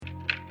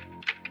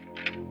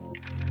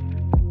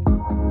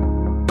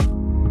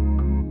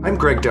I'm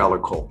Greg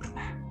Dollar-Coleman.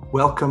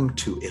 Welcome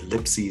to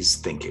Ellipses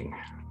Thinking,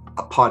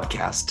 a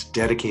podcast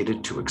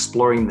dedicated to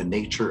exploring the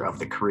nature of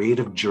the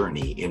creative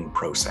journey in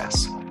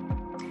process.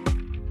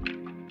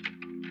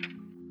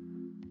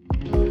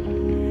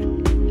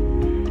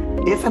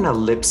 If an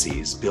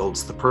ellipses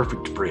builds the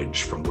perfect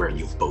bridge from where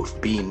you've both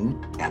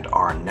been and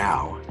are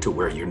now to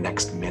where you're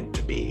next meant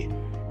to be,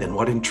 then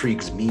what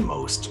intrigues me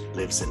most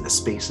lives in the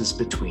spaces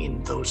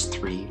between those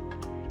three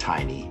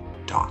tiny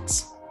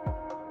dots.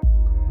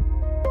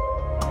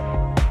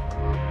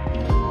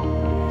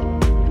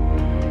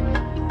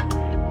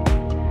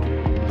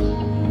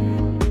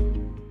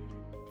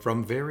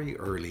 From very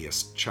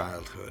earliest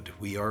childhood,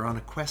 we are on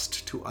a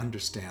quest to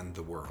understand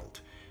the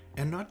world,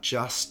 and not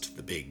just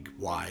the big,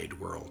 wide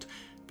world,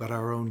 but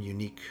our own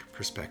unique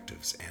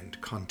perspectives and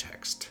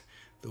context,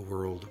 the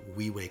world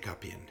we wake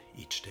up in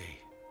each day.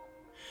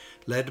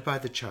 Led by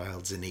the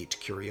child's innate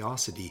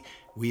curiosity,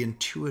 we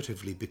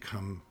intuitively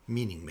become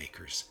meaning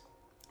makers.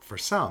 For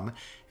some,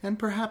 and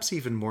perhaps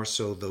even more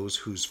so those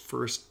whose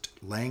first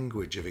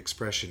language of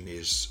expression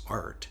is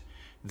art,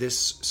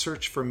 this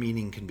search for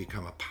meaning can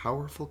become a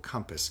powerful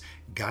compass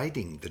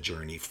guiding the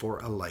journey for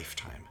a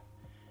lifetime.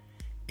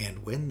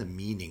 And when the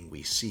meaning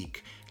we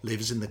seek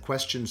lives in the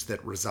questions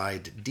that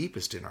reside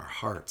deepest in our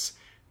hearts,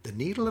 the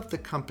needle of the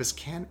compass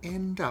can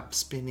end up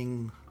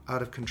spinning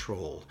out of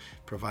control,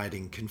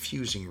 providing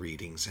confusing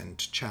readings and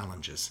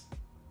challenges.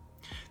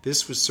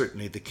 This was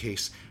certainly the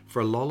case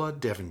for Lolla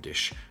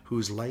Devindisch,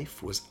 whose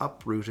life was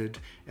uprooted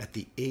at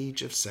the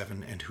age of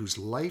 7 and whose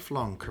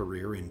lifelong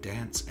career in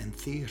dance and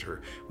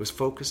theater was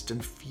focused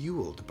and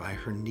fueled by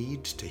her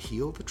need to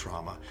heal the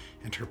trauma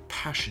and her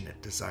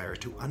passionate desire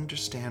to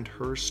understand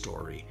her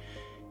story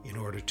in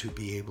order to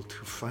be able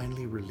to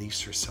finally release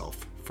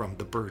herself from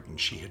the burden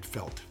she had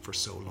felt for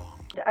so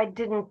long. I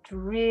didn't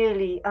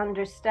really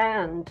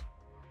understand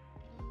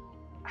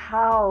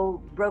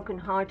how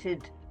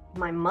brokenhearted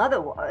my mother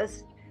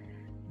was,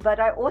 but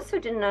I also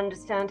didn't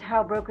understand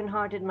how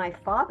brokenhearted my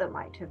father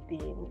might have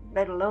been,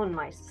 let alone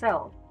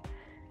myself.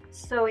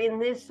 So in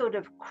this sort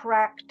of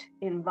cracked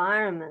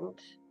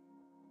environment,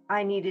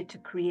 I needed to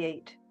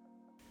create.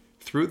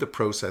 Through the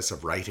process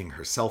of writing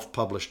her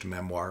self-published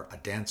memoir, A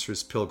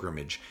Dancer's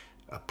Pilgrimage,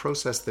 a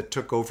process that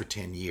took over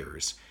 10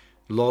 years,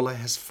 Lolla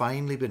has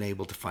finally been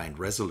able to find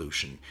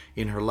resolution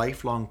in her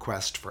lifelong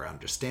quest for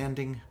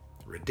understanding,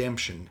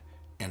 redemption,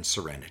 and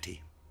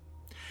serenity.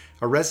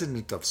 A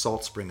resident of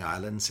Salt Spring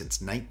Island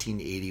since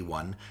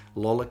 1981,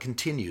 Lolla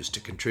continues to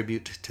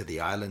contribute to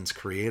the island's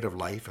creative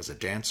life as a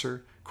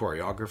dancer,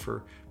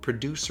 choreographer,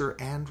 producer,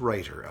 and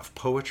writer of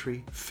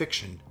poetry,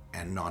 fiction,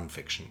 and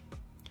nonfiction.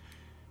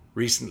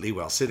 Recently,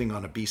 while sitting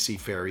on a BC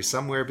ferry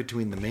somewhere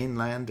between the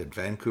mainland and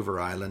Vancouver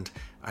Island,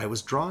 I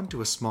was drawn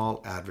to a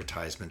small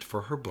advertisement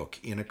for her book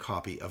in a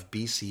copy of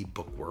BC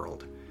Book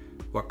World.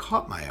 What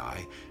caught my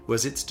eye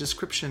was its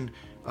description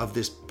of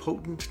this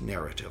potent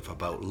narrative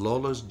about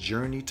Lolla's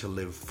journey to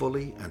live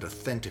fully and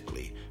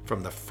authentically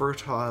from the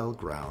fertile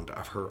ground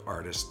of her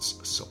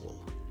artist's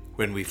soul.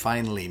 When we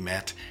finally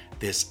met,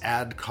 this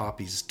ad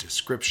copy's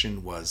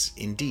description was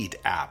indeed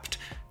apt,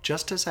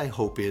 just as I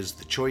hope is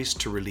the choice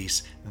to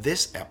release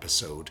this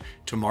episode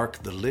to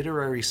mark the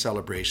literary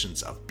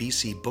celebrations of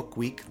BC Book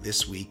Week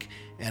this week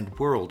and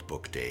World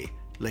Book Day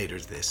later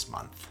this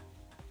month.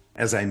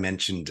 As I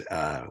mentioned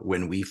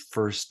when we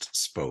first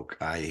spoke,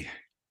 I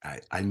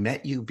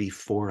met you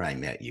before I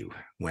met you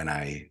when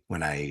I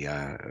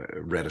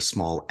read a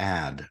small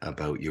ad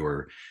about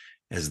your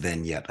as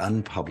then yet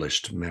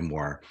unpublished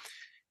memoir,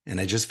 and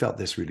I just felt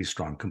this really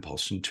strong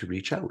compulsion to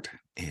reach out.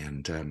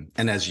 And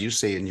as you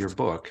say in your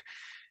book,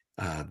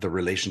 the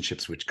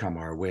relationships which come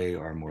our way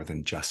are more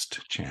than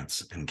just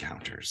chance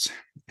encounters.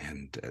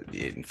 And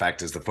in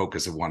fact, as the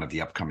focus of one of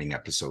the upcoming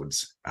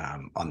episodes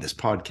on this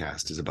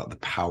podcast is about the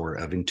power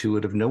of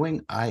intuitive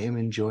knowing, I am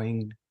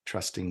enjoying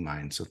trusting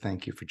mine. So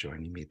thank you for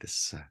joining me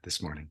this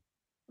morning.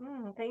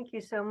 Thank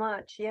you so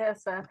much.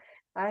 Yes,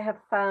 I have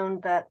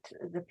found that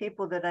the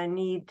people that I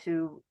need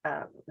to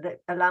that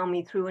allow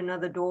me through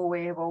another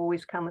doorway have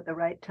always come at the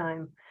right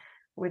time,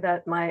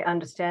 without my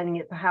understanding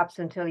it perhaps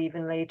until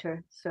even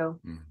later. So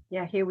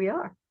yeah, here we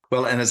are.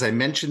 Well, and as I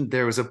mentioned,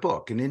 there was a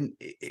book, and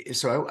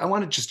so I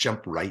want to just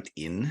jump right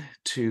in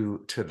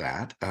to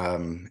that,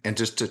 and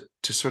just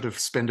to sort of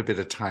spend a bit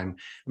of time.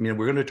 I mean,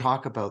 we're going to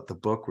talk about the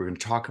book. We're going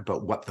to talk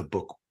about what the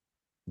book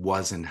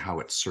was and how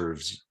it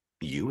serves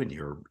you in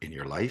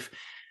your life.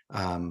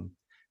 And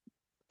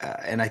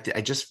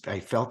I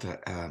felt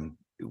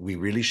we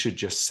really should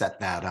just set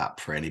that up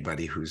for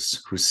anybody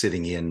who's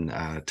sitting in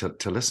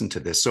to listen to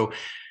this. So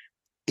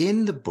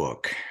in the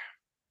book,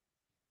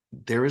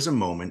 there is a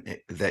moment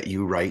that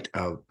you write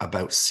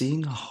about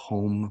seeing a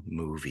home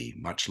movie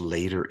much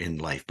later in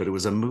life, but it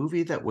was a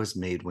movie that was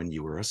made when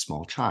you were a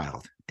small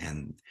child.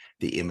 And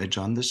the image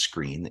on the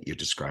screen that you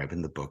describe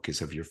in the book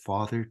is of your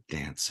father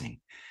dancing.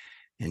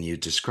 And you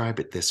describe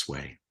it this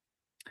way: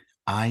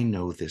 I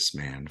know this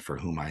man for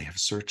whom I have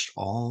searched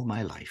all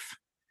my life.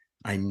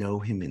 I know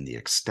him in the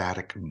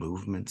ecstatic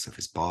movements of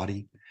his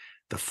body,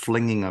 the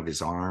flinging of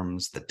his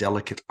arms, the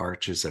delicate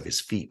arches of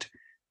his feet,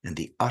 and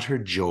the utter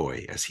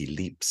joy as he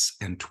leaps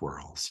and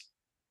twirls.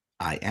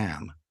 I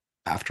am,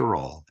 after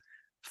all,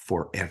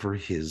 forever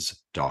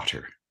his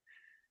daughter.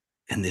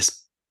 And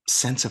this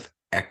sense of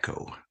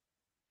echo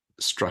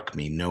struck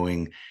me,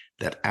 knowing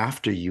that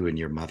after you and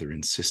your mother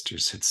and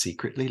sisters had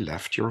secretly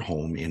left your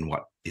home in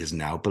what is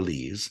now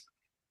Belize,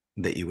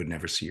 that you would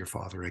never see your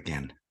father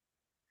again.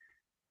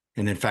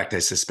 And in fact, I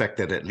suspect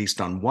that at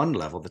least on one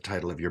level, the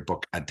title of your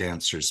book, A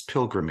Dancer's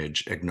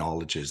Pilgrimage,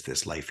 acknowledges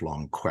this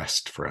lifelong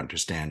quest for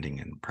understanding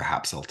and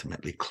perhaps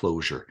ultimately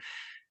closure,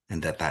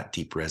 and that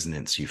deep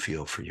resonance you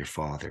feel for your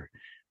father.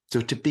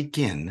 So to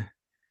begin,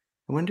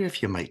 I wonder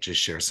if you might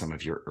just share some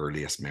of your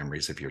earliest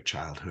memories of your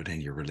childhood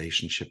and your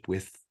relationship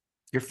with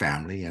your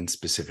family and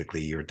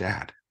specifically your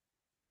dad.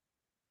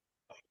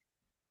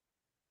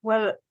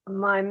 Well,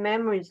 my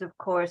memories, of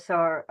course,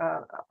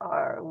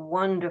 are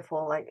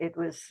wonderful. Like it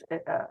was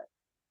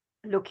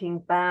looking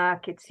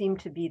back, it seemed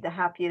to be the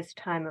happiest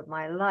time of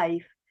my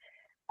life,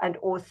 and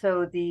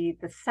also the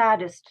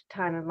saddest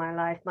time of my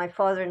life. My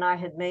father and I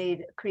had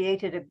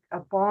created a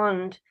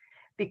bond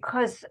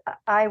because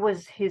I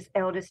was his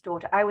eldest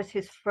daughter. I was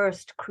his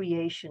first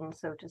creation,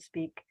 so to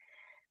speak.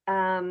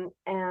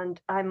 And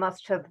I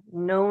must have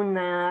known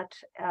that.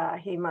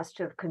 He must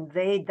have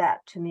conveyed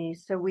that to me.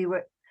 So we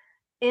were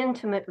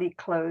intimately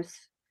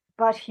close.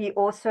 But he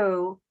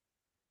also,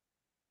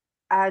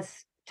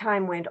 as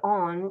time went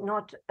on,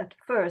 not at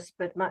first,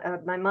 but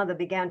my mother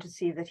began to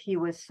see that he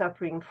was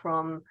suffering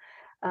from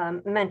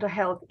mental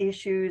health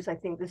issues. I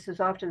think this was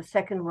after the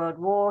Second World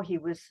War. He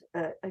was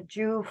a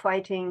Jew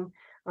fighting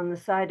on the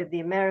side of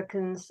the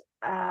Americans.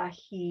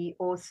 He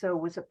also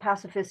was a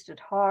pacifist at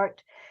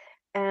heart.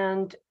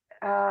 And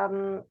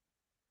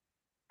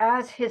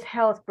as his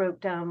health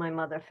broke down, my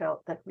mother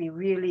felt that we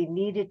really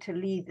needed to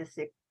leave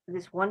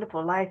this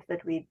wonderful life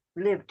that we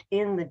lived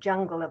in the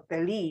jungle of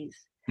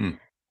Belize. Hmm.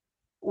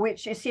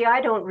 Which, you see,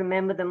 I don't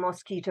remember the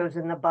mosquitoes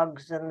and the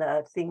bugs and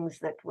the things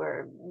that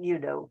were,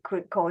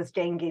 could cause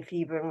dengue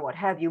fever and what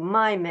have you.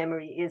 My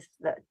memory is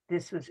that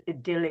this was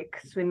idyllic,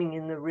 swimming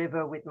in the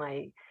river with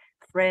my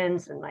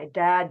friends and my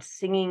dad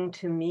singing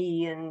to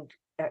me,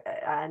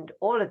 and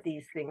all of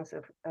these things.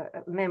 Of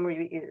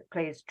memory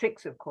plays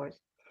tricks, of course.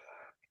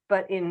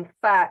 But in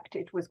fact,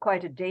 it was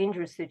quite a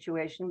dangerous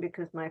situation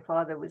because my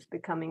father was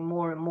becoming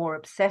more and more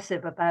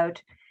obsessive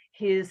about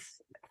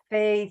his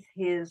faith,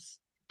 his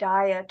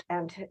diet,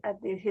 and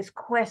his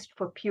quest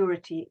for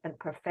purity and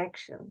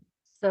perfection.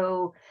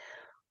 So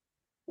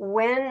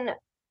when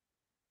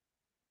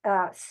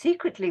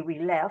secretly we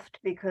left,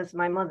 because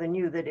my mother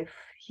knew that if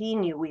he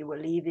knew we were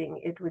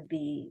leaving, it would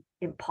be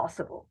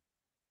impossible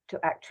to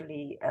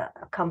actually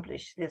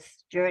accomplish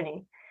this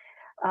journey.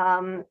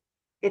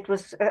 It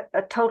was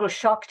a total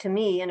shock to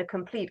me and a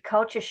complete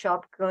culture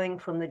shock going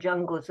from the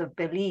jungles of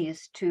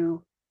Belize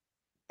to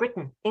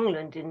Britain,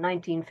 England in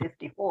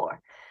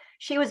 1954.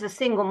 She was a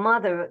single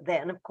mother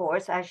then, of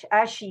course.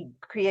 As she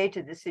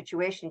created the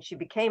situation, she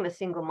became a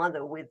single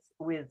mother with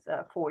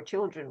 4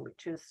 children,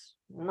 which is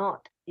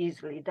not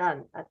easily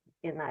done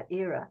in that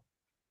era.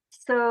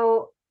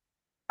 So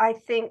I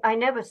think I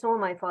never saw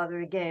my father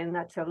again.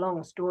 That's a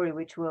long story,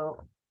 which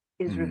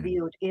is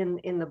revealed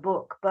in the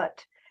book.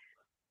 But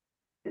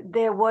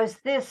there was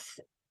this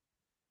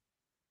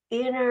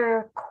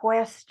inner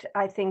quest,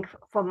 I think,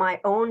 for my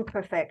own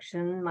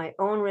perfection, my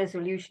own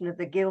resolution of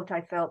the guilt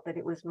I felt that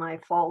it was my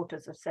fault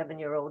as a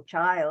 7-year-old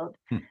child,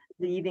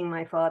 leaving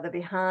my father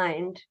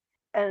behind.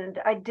 And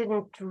I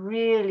didn't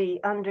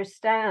really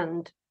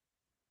understand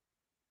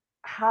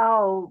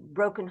how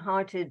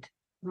brokenhearted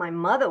my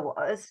mother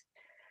was,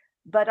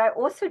 but I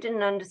also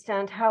didn't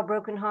understand how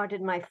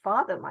brokenhearted my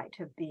father might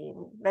have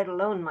been, let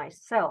alone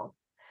myself.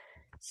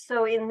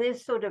 So in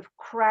this sort of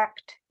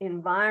cracked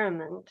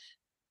environment,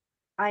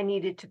 I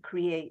needed to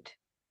create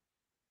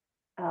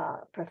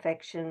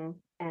perfection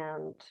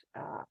and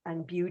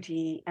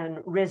beauty and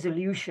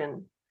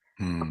resolution.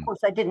 Of course,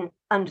 I didn't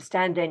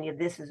understand any of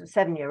this as a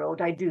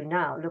 7-year-old. I do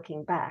now,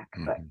 looking back,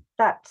 but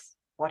that's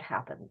what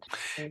happened.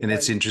 And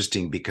it's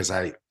interesting because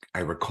I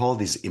recall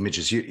these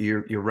images.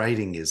 Your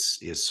writing is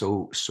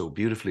so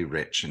beautifully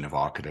rich and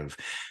evocative,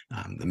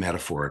 the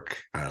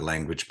metaphoric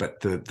language, but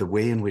the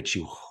way in which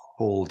you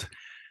hold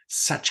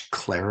such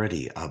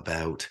clarity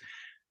about,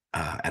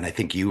 and I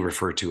think you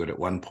refer to it at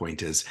one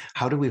point as,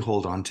 how do we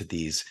hold on to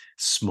these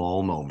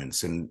small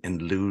moments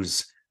and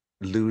lose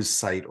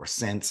sight or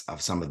sense of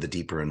some of the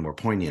deeper and more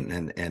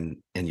poignant?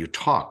 And you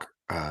talk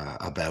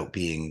about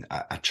being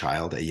a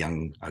child, a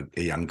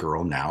young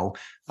girl now,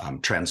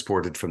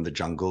 transported from the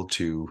jungle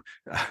to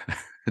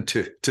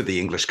the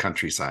English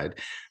countryside,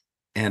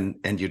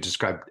 and you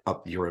described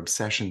your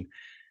obsession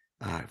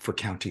for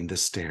counting the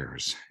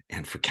stairs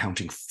and for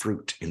counting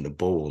fruit in the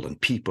bowl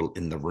and people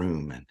in the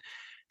room. And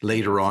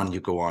later on, you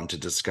go on to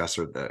discuss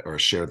or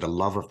share the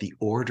love of the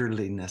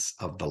orderliness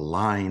of the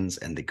lines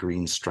and the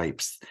green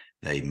stripes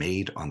they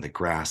made on the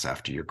grass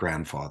after your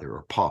grandfather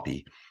or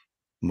Poppy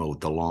mowed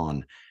the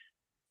lawn.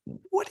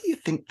 What do you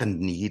think the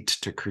need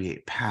to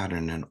create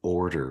pattern and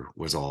order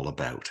was all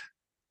about?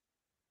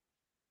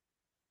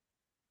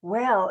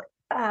 Well,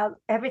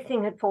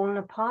 everything had fallen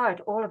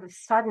apart. All of a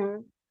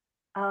sudden,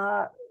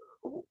 uh,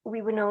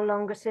 we were no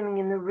longer swimming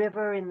in the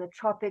river, in the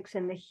tropics,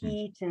 in the Mm.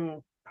 heat,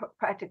 and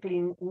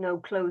practically no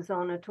clothes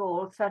on at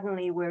all.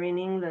 Suddenly, we're in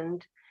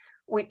England,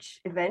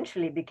 which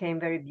eventually became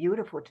very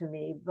beautiful to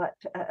me. But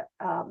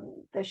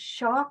the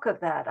shock of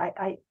that,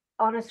 I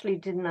honestly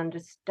didn't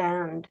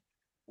understand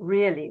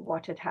really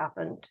what had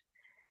happened.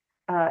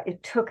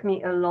 It took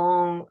me a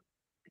long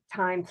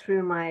time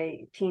through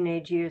my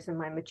teenage years and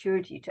my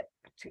maturity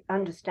to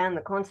understand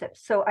the concept.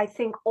 So I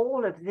think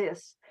all of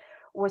this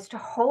was to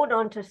hold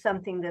on to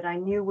something that I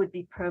knew would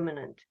be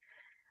permanent.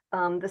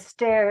 The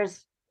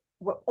stairs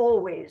were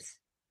always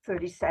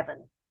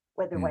 37,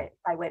 whether Mm.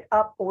 I went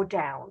up or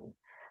down.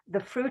 The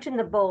fruit in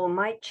the bowl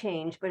might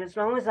change, but as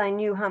long as I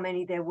knew how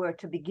many there were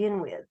to begin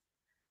with,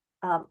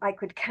 I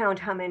could count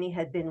how many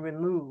had been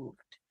removed.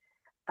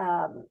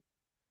 Um,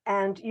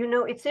 and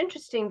it's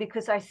interesting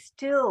because I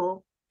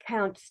still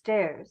count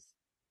stairs,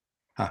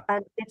 Huh.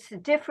 and it's a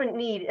different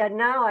need. And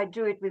now I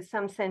do it with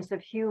some sense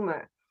of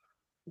humor.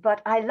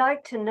 But I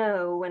like to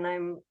know when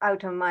I'm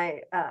out on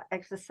my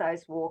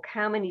exercise walk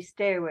how many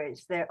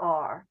stairways there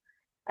are.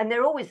 And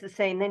they're always the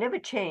same, they never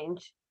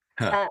change,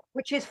 Huh.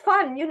 which is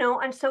fun,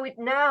 And so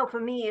now for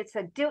me, it's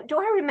do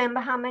I remember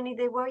how many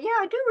they were? Yeah,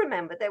 I do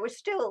remember. There were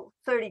still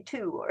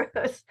 32 or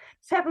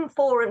 7,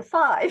 4, and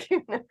 5,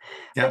 But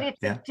Yeah.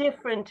 Yeah.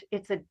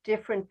 it's a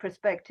different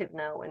perspective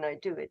now when I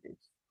do it.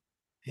 It's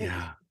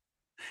Yeah.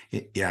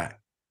 interesting. Yeah,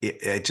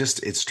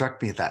 it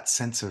struck me that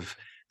sense of,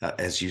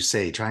 as you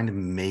say, trying to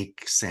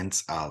make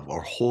sense of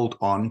or hold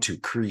on to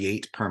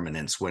create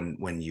permanence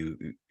when you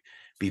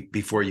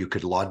before you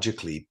could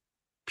logically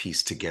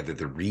piece together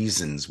the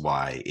reasons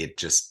why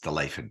the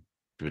life had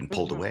been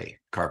pulled Hmm. away,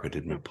 carpet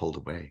had been Hmm. pulled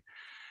away.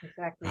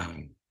 Exactly.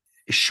 Um,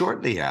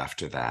 Shortly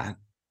after that,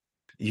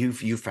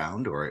 you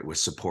found, or it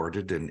was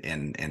supported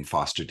and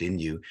fostered in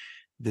you,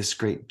 this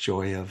great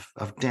joy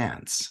of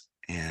dance.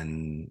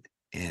 And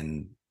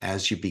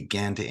as you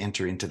began to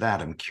enter into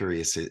that, I'm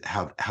curious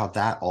how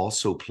that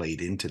also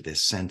played into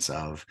this sense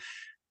of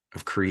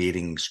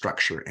creating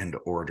structure and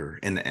order.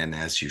 And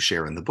as you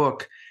share in the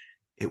book,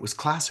 it was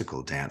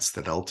classical dance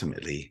that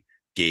ultimately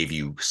gave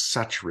you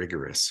such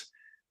rigorous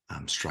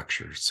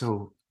structure.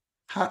 So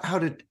how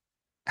did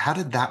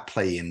that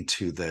play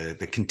into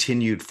the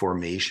continued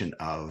formation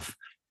of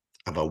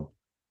a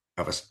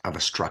of a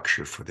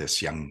structure for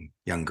this young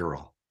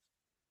girl?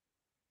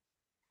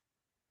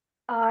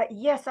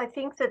 Yes, I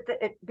think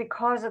that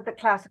because of the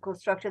classical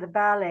structure, the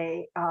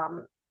ballet,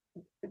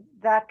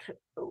 that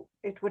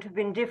it would have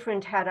been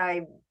different had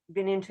I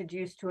been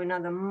introduced to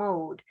another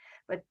mode.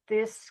 But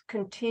this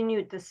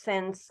continued the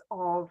sense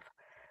of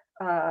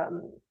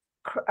um,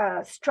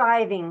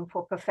 striving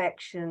for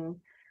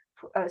perfection,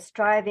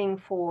 striving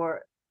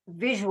for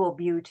visual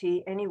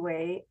beauty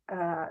anyway,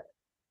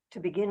 to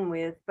begin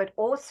with, but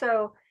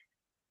also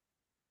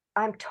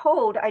I'm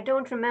told, I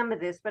don't remember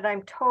this, but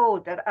I'm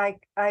told that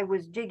I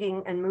was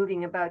jigging and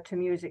moving about to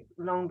music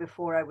long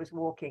before I was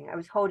walking. I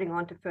was holding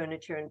on to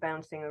furniture and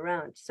bouncing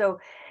around. So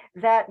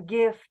that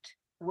gift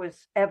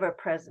was ever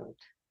present.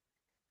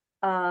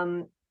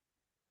 Um,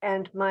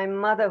 and my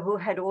mother, who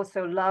had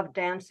also loved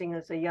dancing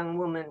as a young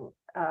woman,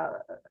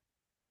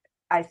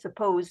 I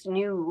suppose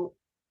knew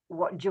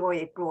what joy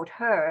it brought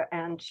her,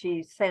 and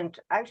she sent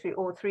actually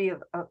all three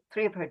of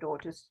her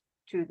daughters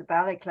to the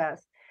ballet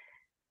class.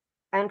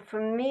 And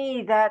for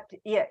me,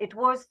 it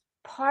was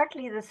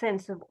partly the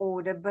sense of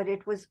order, but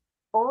it was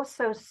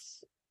also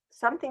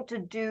something to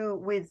do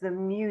with the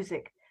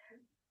music.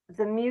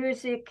 The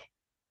music,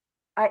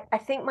 I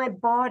think my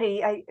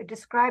body, I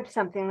described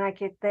something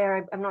like it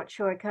there. I'm not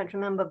sure, I can't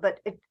remember,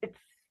 but it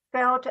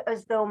felt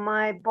as though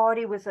my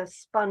body was a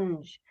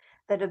sponge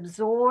that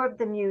absorbed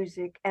the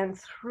music. And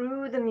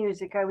through the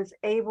music, I was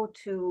able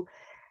to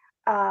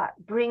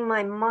bring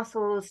my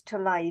muscles to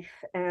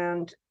life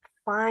and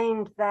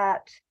find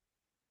that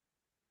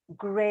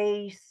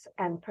grace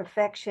and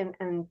perfection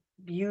and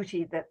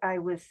beauty that I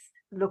was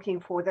looking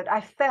for, that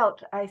I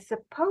felt, I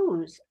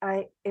suppose,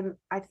 I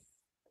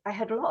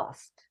had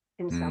lost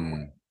in some way,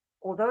 Mm.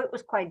 although it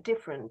was quite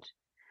different.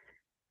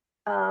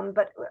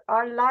 But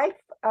our life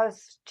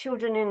as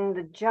children in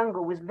the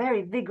jungle was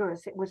very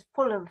vigorous. It was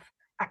full of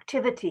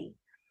activity.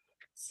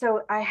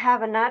 So I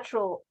have a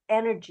natural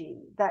energy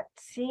that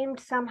seemed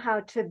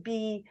somehow to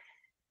be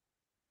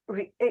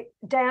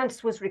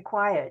dance was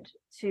required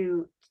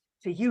to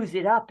use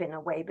it up in a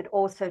way, but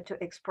also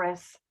to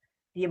express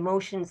the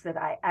emotions that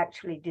I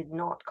actually did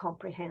not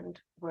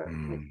comprehend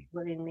Mm.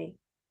 were in me.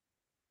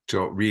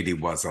 So it really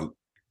was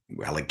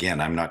well, again,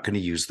 I'm not going to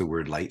use the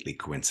word lightly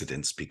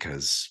coincidence,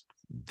 because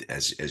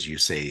as you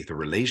say, the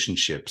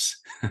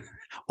relationships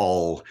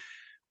all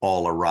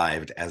all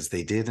arrived as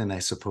they did. And I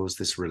suppose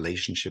this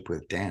relationship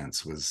with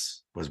dance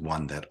was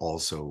one that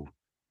also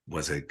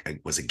was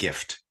a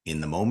gift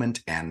in the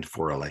moment and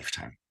for a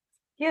lifetime.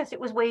 Yes, it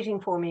was waiting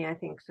for me, I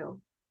think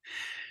so.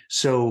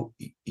 So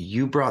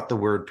you brought the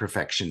word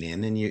perfection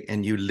in,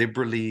 and you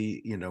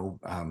liberally,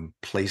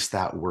 place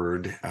that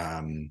word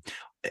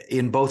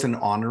in both an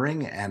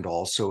honoring and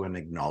also an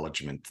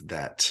acknowledgement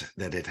that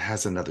it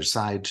has another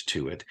side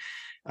to it.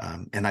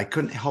 And I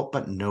couldn't help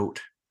but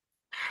note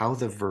how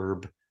the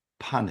verb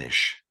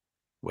punish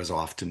was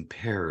often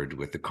paired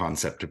with the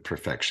concept of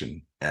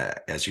perfection,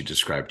 as you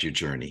described your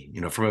journey.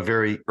 From a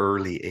very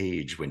early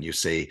age, when you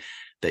say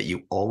that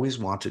you always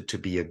wanted to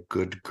be a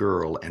good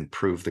girl and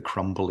prove the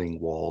crumbling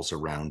walls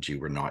around you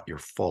were not your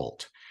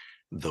fault,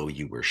 though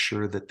you were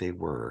sure that they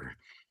were.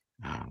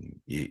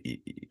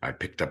 I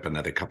picked up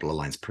another couple of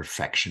lines.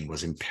 Perfection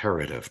was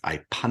imperative.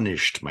 I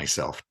punished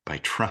myself by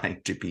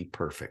trying to be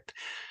perfect.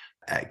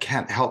 I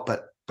can't help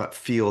but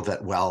feel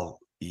that while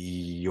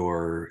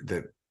your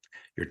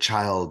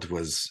child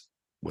was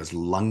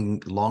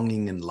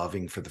longing and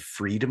loving for the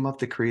freedom of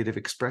the creative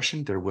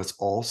expression, there was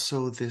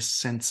also this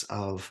sense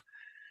of,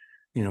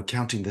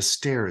 counting the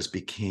stairs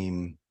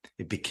became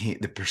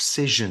the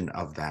precision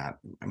of that.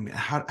 I mean,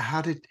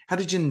 how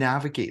did you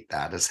navigate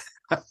that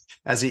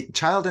as a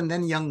child and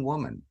then young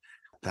woman?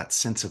 That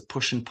sense of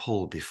push and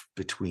pull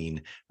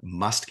between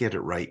must get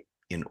it right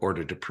in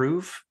order to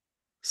prove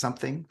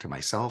something to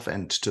myself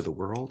and to the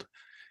world,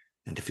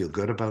 and to feel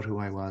good about who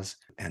I was,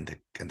 and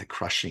the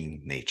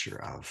crushing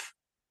nature of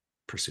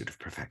pursuit of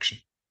perfection.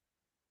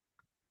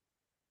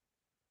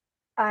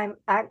 I'm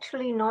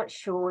actually not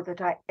sure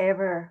that I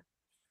ever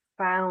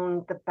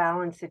found the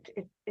balance.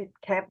 It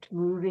kept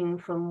moving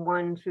from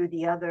one through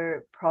the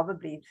other,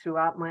 probably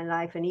throughout my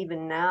life. And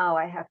even now,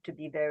 I have to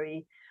be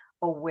very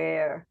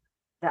aware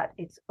that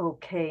it's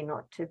okay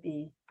not to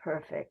be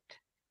perfect.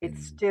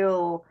 It's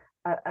still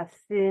a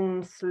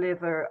thin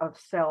sliver of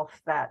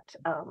self that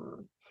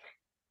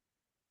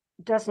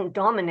doesn't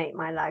dominate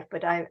my life,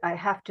 but I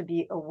have to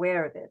be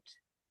aware of it.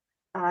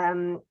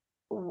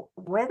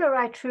 Whether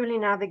I truly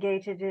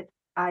navigated it,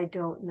 I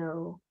don't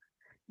know.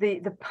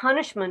 The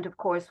punishment, of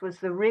course, was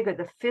the rigor,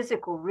 the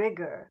physical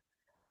rigor,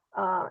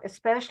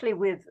 especially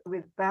with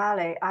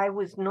ballet. I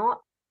was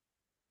not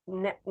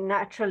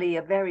naturally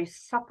a very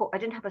supple. I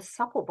didn't have a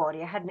supple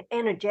body. I had an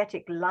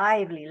energetic,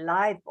 lively,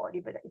 live body,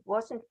 but it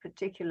wasn't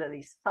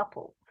particularly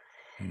supple.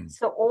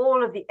 So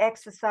all of the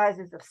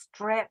exercises of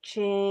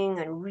stretching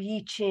and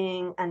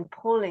reaching and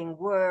pulling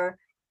were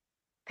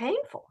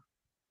painful.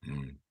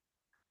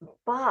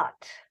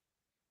 But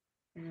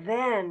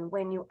then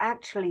when you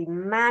actually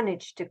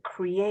manage to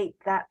create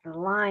that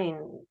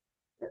line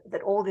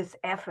that all this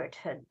effort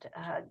had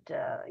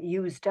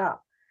used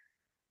up,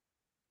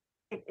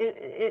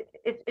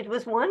 it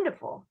was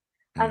wonderful.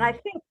 And I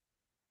think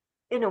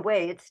in a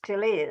way it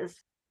still is.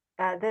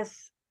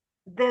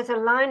 There's a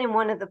line in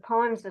one of the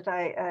poems that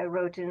I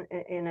wrote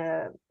in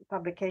a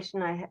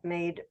publication I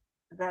made,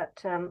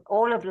 that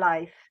all of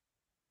life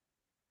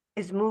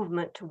is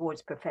movement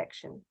towards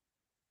perfection.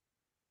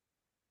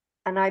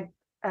 And I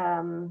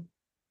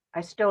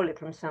stole it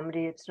from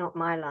somebody. It's not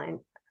my line.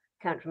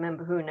 Can't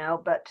remember who now,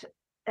 but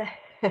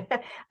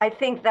I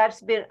think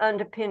that's been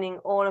underpinning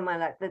all of my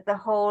life, that the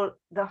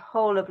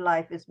whole of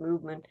life is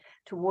movement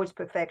towards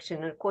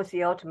perfection. And of course,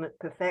 the ultimate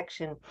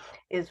perfection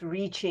is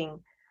reaching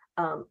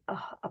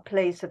a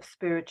place of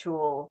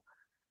spiritual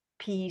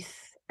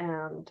peace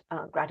and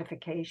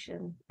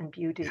gratification and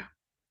beauty. Yeah.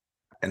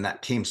 And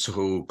that came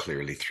so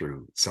clearly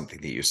through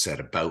something that you said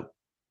about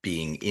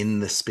being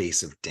in the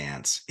space of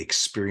dance,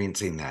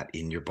 experiencing that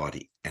in your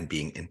body, and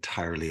being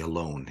entirely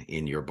alone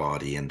in your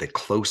body, and the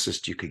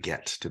closest you could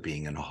get to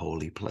being in a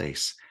holy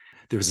place.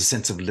 There was a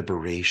sense of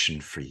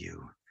liberation for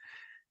you.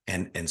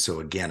 And so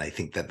again, I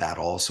think that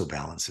also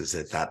balances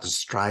it, that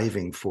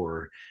striving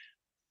for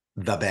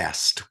the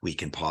best we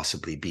can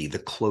possibly be, the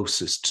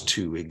closest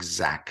to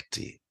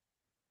exactly,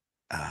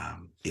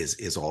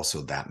 is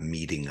also that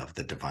meeting of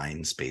the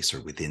divine space,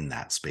 or within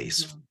that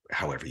space,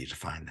 however you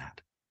define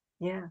that.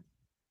 Yeah,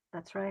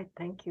 that's right.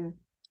 Thank you.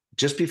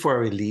 Just before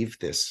we leave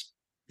this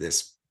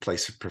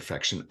place of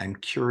perfection, I'm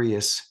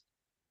curious,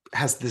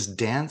 has this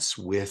dance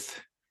with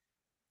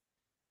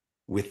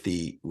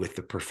the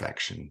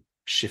perfection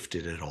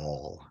shifted at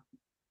all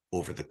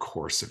over the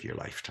course of your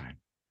lifetime?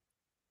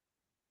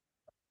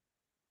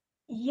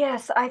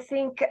 Yes, I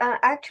think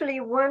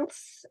actually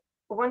once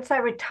I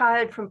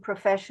retired from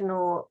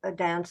professional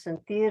dance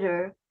and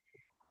theater,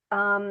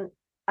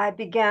 I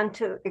began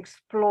to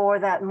explore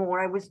that more.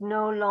 I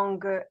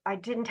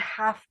didn't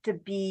have to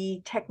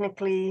be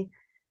technically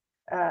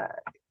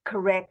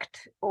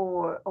correct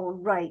or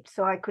right.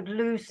 So I could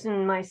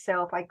loosen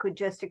myself. I could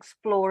just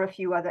explore a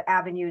few other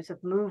avenues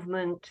of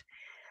movement,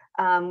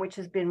 which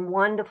has been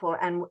wonderful.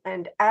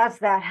 And as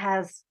that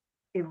has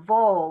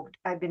evolved,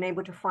 I've been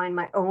able to find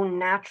my own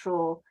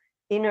natural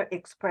inner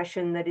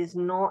expression that is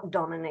not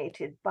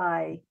dominated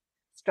by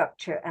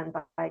structure and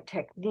by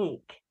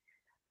technique.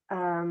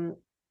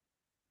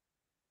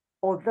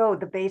 Although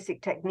the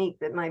basic technique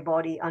that my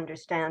body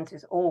understands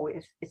is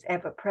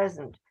ever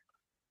present.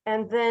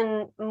 And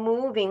then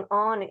moving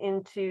on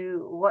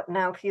into what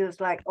now feels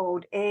like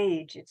old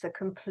age, it's a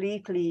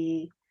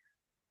completely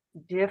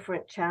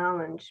different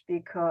challenge,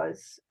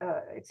 because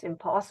it's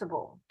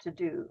impossible to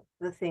do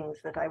the things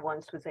that I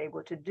once was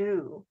able to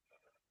do.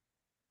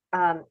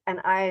 And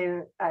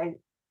I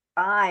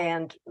I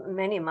and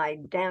many of my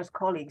dance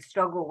colleagues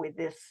struggle with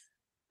this.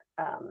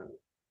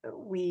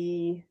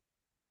 We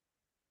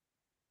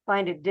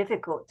find it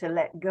difficult to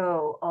let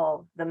go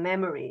of the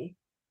memory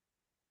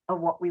of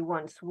what we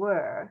once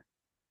were.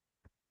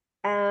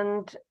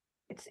 And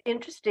it's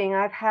interesting,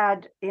 I've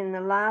had in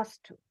the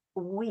last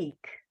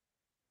week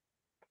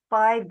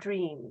 5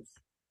 dreams,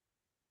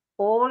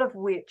 all of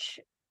which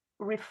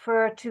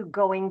refer to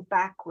going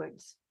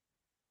backwards.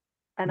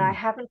 And I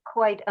haven't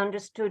quite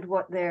understood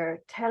what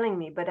they're telling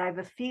me, but I have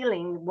a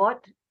feeling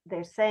what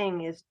they're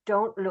saying is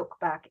don't look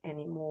back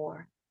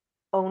anymore,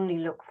 only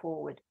look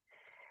forward.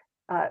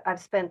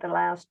 I've spent the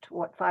last,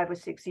 5 or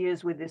 6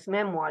 years with this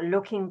memoir,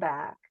 looking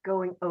back,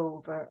 going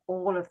over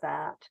all of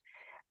that,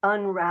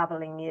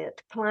 unraveling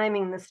it,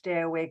 climbing the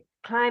stairway,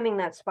 climbing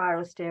that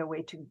spiral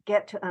stairway to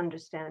get to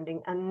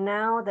understanding. And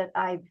now that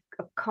I've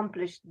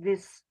accomplished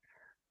this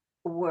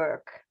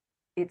work,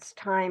 it's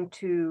time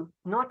to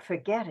not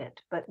forget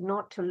it, but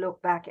not to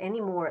look back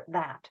anymore at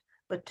that,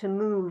 but to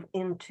move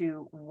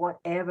into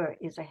whatever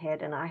is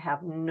ahead. And I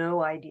have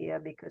no idea,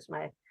 because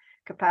my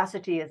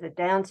capacity as a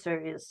dancer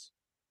is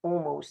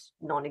almost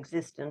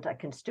non-existent. I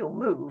can still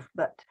move,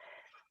 but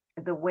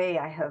the way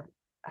I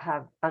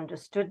have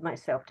understood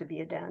myself to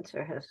be a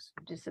dancer has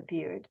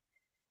disappeared.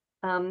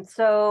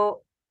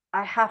 So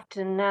I have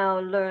to now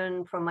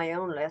learn from my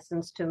own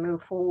lessons to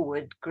move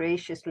forward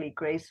graciously,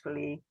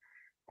 gracefully,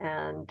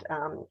 and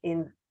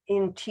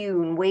in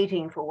tune,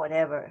 waiting for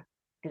whatever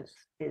is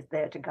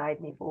there to guide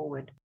me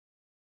forward.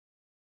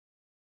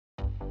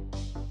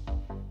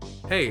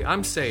 Hey,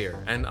 I'm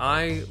Sayer, and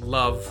I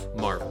love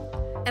Marvel.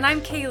 And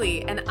I'm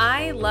Kaylee, and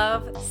I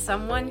love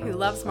someone who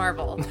loves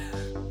Marvel.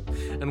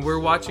 And we're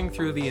watching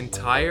through the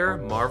entire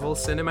Marvel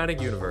Cinematic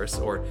Universe,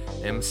 or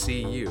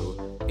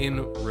MCU,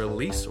 in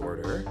release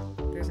order.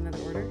 There's another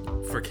order.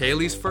 For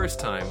Kaylee's first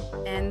time.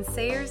 And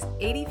Sayer's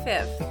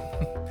 85th.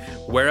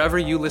 Wherever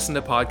you listen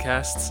to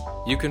podcasts,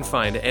 you can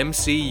find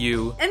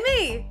MCU. And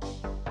me!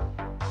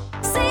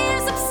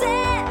 Sayer's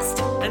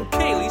obsessed! And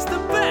Kaylee's the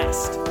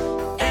best!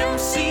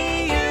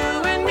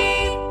 MCU and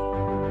me!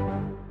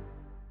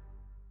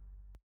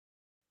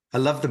 I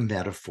love the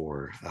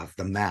metaphor of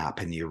the map,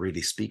 and you're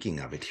really speaking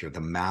of it here,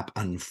 the map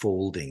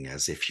unfolding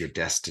as if your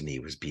destiny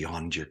was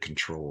beyond your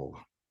control,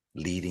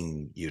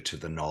 leading you to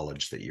the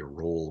knowledge that your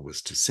role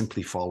was to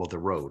simply follow the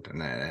road.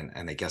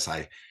 And I guess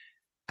I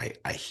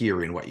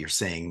hear in what you're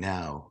saying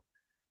now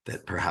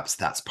that perhaps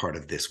that's part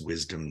of this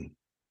wisdom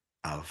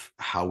of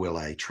how will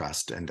I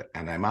trust, and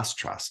I must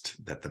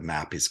trust that the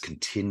map is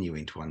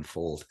continuing to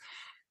unfold.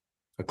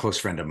 A close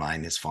friend of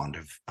mine is fond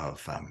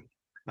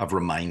of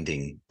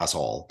reminding us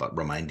all, but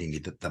reminding me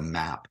that the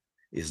map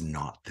is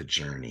not the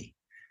journey.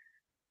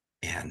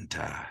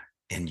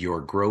 And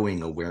your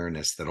growing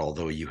awareness that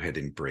although you had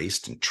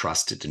embraced and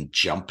trusted and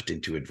jumped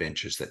into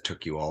adventures that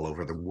took you all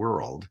over the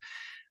world,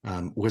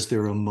 was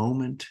there a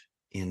moment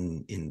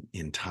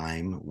in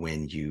time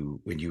when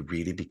you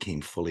really became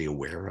fully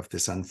aware of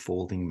this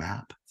unfolding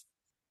map?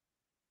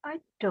 I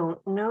don't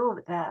know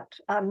that.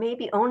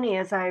 Maybe only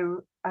as I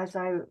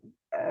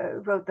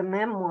wrote the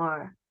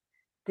memoir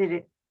did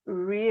it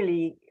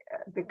really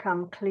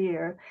become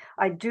clear.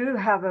 I do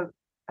have a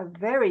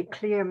very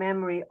clear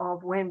memory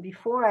of when,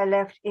 before I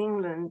left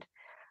England,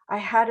 I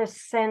had a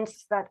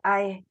sense that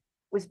I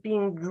was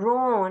being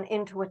drawn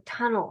into a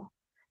tunnel,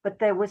 but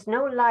there was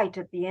no light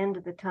at the end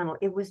of the tunnel.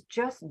 It was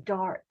just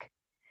dark.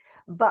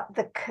 But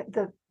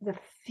the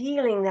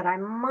feeling that I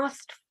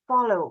must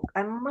follow,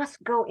 I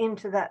must go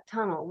into that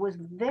tunnel, was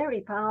very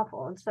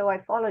powerful. And so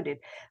I followed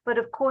it. But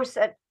of course,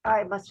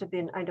 I must have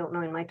been, I don't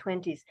know, in my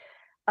 20s.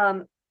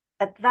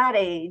 At that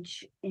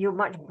age, you're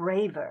much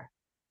braver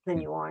than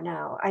you are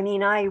now. I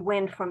mean, I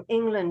went from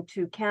England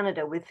to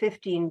Canada with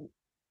 $15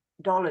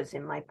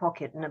 in my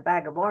pocket and a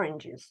bag of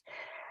oranges.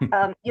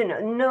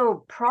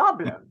 No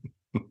problem.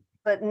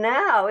 But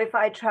now if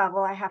I travel,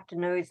 I have to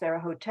know, is there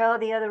a hotel at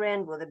the other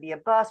end? Will there be a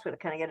bus?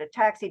 Can I get a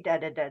taxi? Da,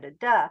 da, da, da,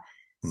 da.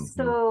 Mm-hmm.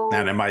 So,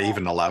 and am I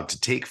even allowed to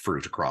take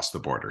fruit across the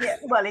border? Yeah,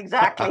 well,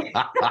 exactly.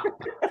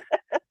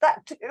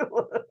 That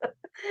too.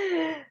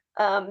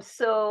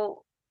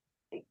 So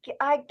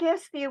I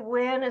guess the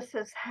awareness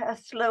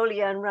has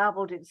slowly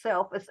unraveled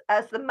itself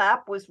as the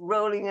map was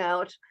rolling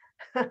out.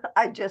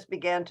 I just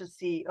began to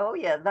see, oh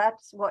yeah,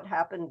 that's what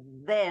happened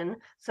then,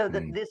 so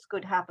that this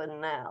could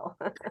happen now.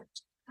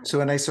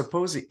 So, and I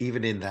suppose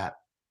even in that,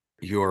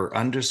 you're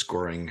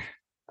underscoring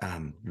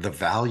the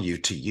value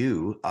to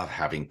you of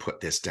having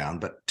put this down,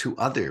 but to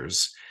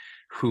others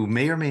who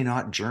may or may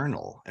not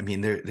journal. I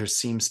mean, there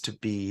seems to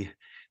be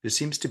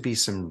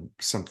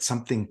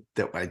something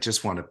that I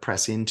just want to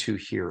press into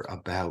here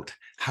about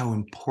how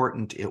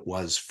important it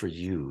was for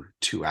you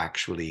to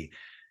actually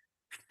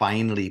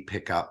finally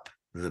pick up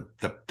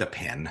the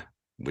pen,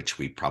 which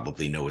we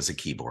probably know as a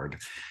keyboard,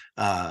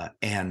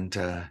 and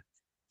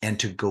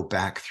to go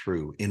back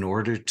through in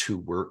order to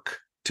work,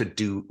 to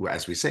do,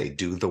 as we say,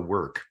 do the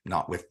work,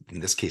 not with, in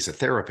this case, a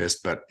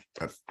therapist, but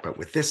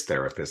with this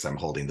therapist, I'm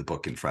holding the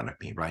book in front of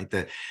me, right?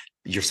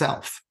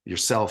 Yourself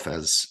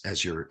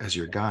as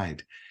your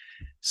guide.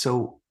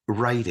 So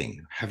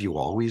writing, have you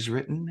always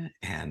written?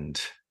 And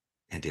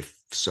if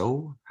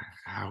so,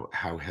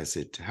 how has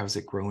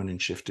it grown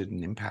and shifted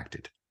and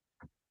impacted?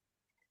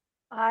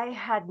 I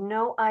had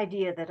no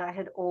idea that I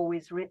had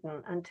always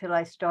written until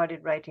I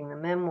started writing the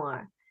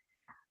memoir,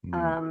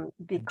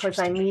 because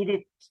I Interesting.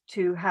 needed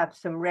to have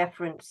some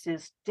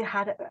references.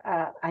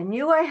 I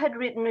knew I had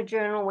written a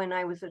journal when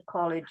I was at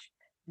college,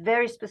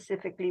 very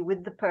specifically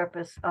with the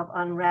purpose of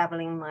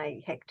unraveling my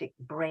hectic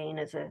brain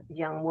as a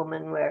young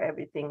woman, where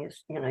everything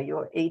is,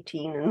 you're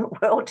 18 and the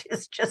world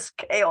is just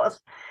chaos.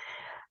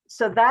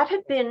 So that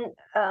had been,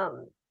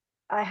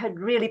 I had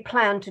really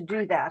planned to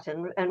do that,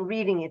 and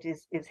reading it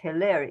is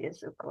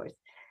hilarious, of course.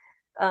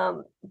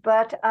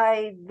 But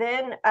I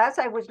then, as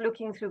I was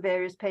looking through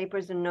various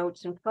papers and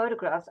notes and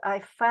photographs,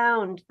 I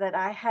found that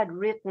I had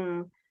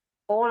written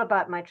all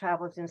about my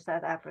travels in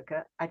South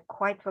Africa. I'd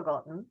quite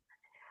forgotten.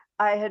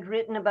 I had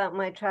written about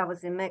my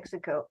travels in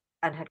Mexico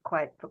and had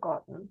quite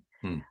forgotten.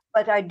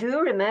 But I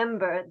do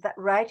remember that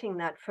writing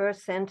that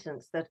first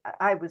sentence, that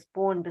I was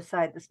born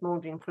beside the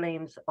smoldering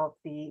flames of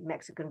the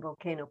Mexican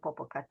volcano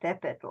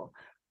Popocatépetl,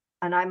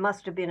 and I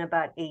must have been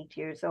about 8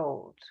 years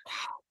old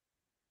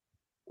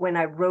when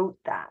I wrote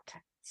that.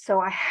 So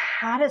I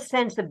had a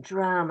sense of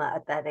drama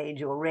at that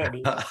age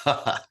already.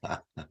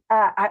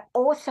 I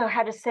also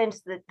had a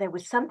sense that there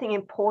was something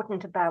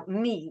important about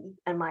me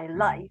and my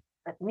life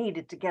that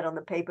needed to get on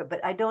the paper,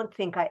 but I don't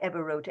think I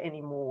ever wrote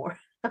any more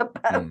about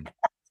that.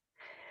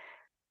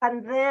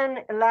 And then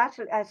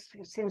later,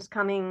 since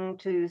coming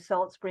to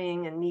Salt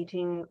Spring and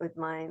meeting with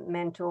my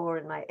mentor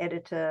and my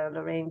editor,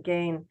 Lorraine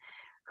Gain,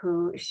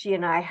 she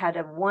and I have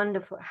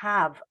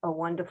a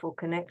wonderful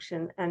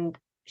connection. And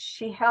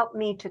she helped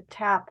me to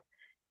tap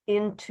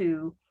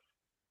into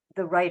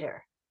the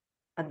writer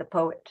and the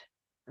poet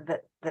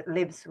that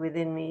lives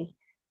within me.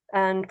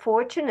 And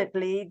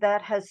fortunately,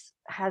 that has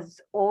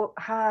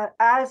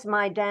as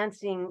my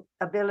dancing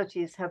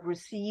abilities have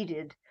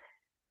receded,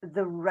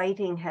 the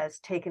writing has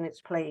taken its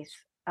place.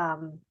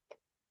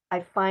 I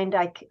find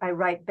I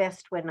write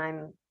best when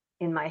I'm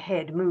in my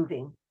head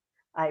moving.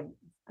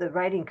 The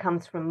writing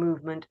comes from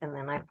movement, and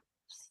then I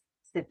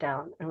sit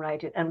down and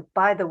write it. And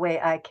by the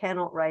way, I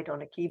cannot write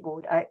on a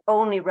keyboard. I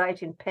only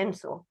write in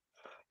pencil,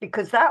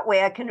 because that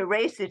way I can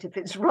erase it if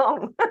it's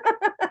wrong.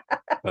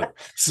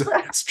 So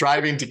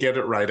striving to get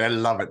it right. I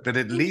love it. But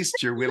at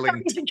least you're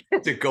willing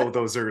to go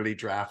those early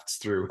drafts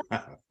through.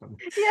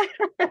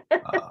 Yeah.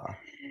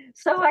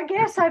 So I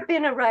guess I've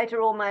been a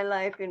writer all my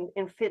life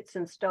in fits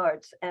and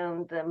starts,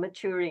 and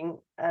maturing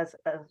as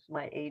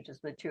my age has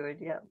matured.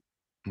 Yeah.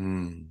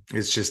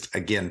 It's just,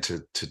 again,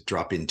 to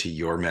drop into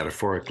your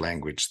metaphoric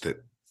language, that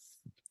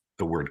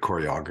the word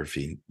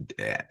choreography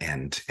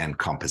and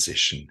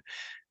composition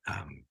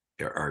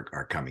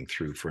are coming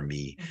through for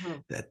me.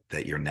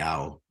 That you're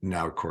now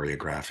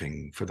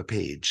choreographing for the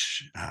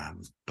page,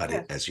 but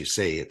yes, as you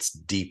say, it's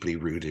deeply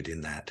rooted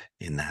in that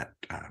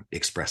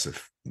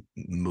expressive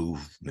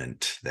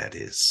movement that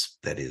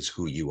is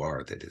who you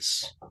are, that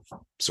is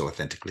so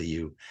authentically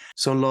you.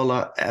 So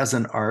Lolla, as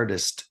an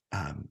artist,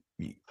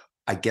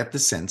 I get the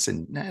sense,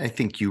 and I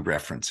think you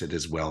reference it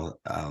as well,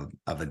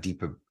 of a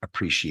deep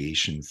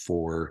appreciation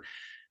for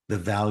the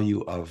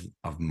value of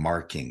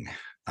marking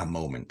a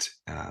moment.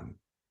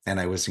 And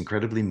I was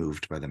incredibly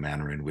moved by the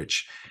manner in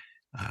which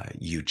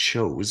you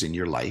chose in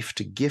your life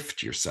to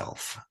gift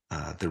yourself,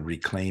 the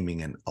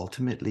reclaiming and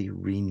ultimately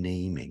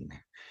renaming.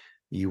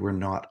 You were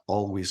not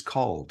always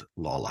called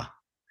Lolla.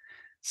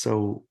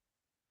 So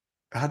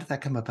how did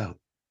that come about?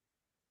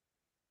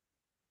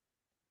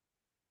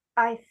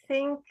 I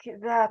think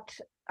that,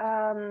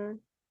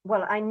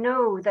 well, I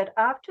know that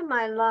after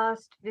my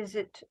last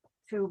visit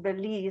to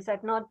Belize,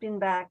 I've not been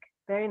back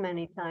very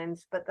many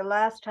times, but the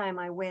last time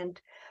I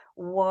went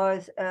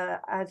was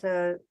as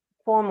a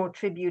formal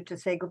tribute to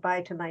say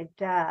goodbye to my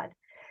dad.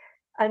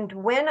 And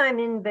when I'm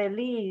in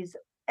Belize,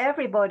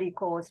 everybody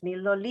calls me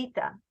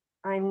Lolita.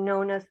 I'm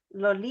known as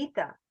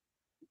Lolita,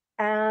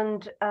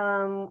 and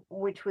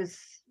which was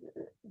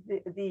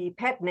the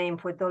pet name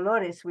for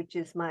Dolores, which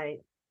is my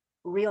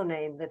real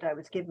name that I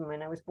was given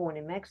when I was born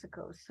in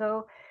Mexico.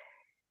 So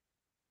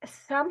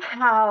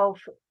somehow,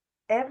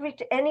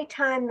 any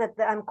time that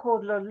I'm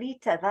called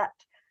Lolita, that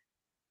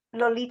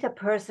Lolita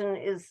person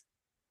is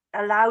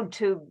allowed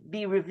to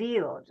be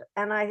revealed.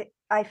 And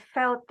I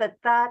felt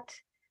that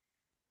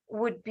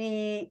would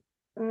be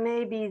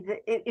maybe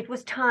it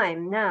was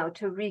time now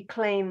to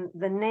reclaim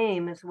the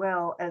name, as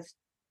well as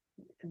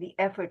the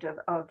effort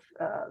of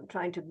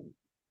trying to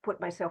put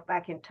myself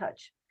back in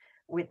touch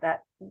with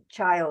that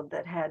child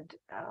that had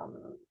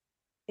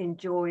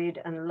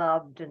enjoyed and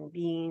loved and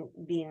been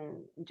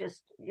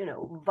just,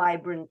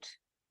 vibrant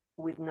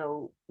with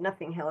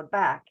nothing held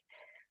back.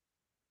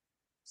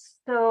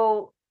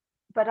 So,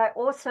 but I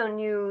also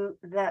knew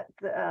that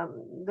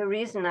the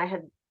reason I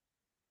had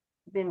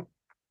been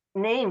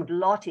named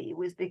Lottie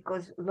was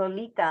because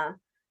Lolita,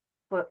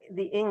 for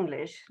the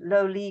English,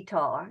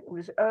 Lolita, it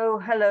was, oh,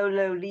 hello,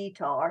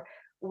 Lolita,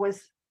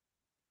 was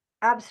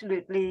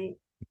absolutely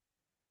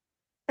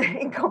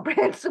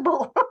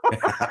incomprehensible.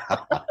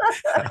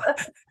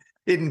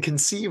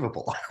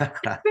 Inconceivable.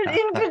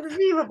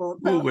 Inconceivable.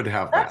 Who So would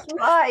have that's that?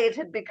 why it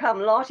had become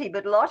Lottie,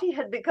 but Lottie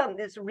had become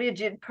this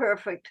rigid,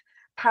 perfect,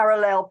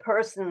 parallel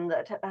person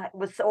that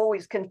was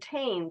always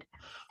contained.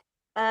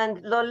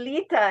 And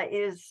Lolita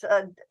is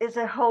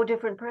a whole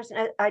different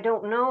person. I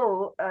don't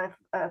know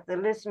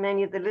if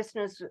many of the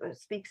listeners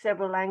speak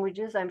several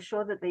languages. I'm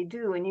sure that they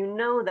do, and you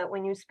know that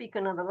when you speak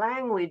another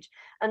language,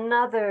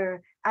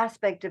 another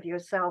aspect of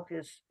yourself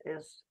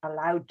is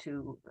allowed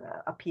to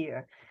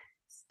appear.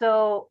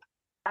 So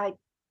I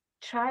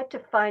tried to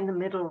find the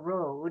middle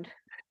road.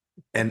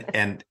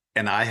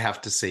 And I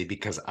have to say,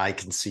 because I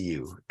can see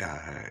you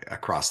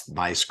across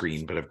my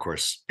screen, but of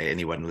course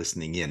anyone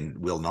listening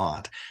in will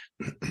not.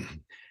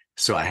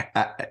 So I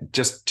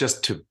just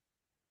to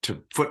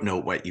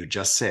footnote what you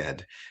just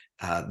said,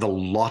 the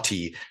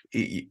Lottie,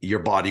 your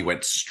body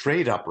went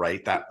straight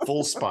upright, that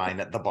full spine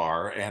at the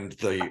bar, and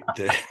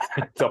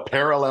the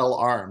parallel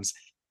arms.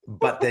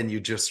 But then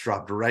you just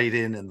dropped right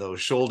in, and those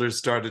shoulders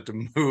started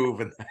to move,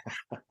 and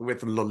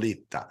with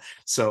Lolita.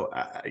 So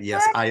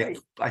yes, Exactly.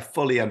 I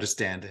fully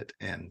understand it,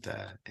 and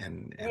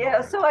Yeah,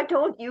 honor so it. I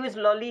don't use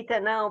Lolita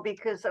now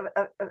because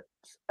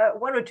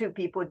one or two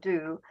people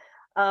do.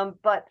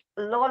 But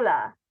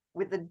Lolla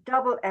with the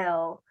double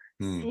L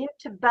Hmm. seemed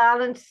to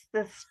balance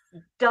this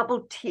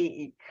double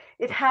T.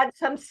 It had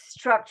some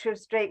structure of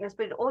straightness,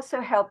 but it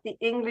also helped the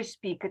English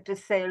speaker to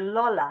say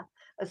Lolla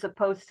as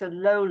opposed to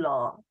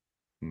Lola.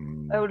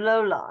 Hmm. Oh,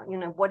 Lola,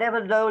 whatever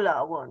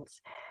Lola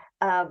wants.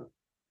 Um,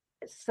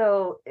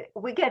 so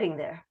we're getting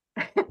there.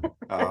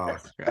 Oh,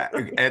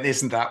 and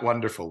isn't that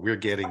wonderful? We're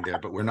getting there,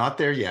 but we're not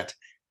there yet.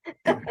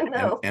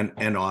 No.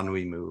 And on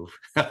we move.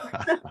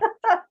 Uh,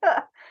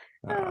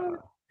 Uh,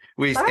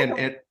 we By the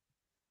and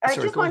I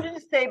sorry, just go ahead. wanted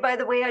to say, by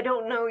the way, I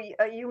don't know,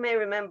 you may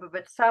remember,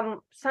 but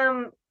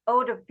some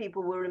older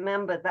people will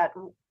remember that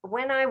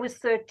when I was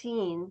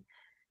 13,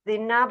 the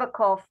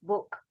Nabokov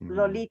book Hmm.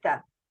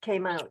 Lolita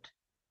came out,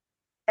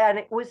 and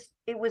it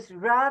was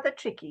rather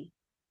tricky,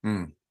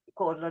 Hmm.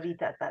 called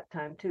Lolita at that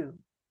time too.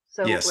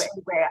 So Yes.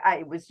 anyway,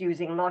 I was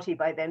using Lottie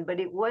by then, but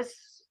it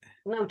was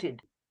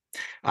noted.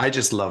 I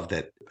just love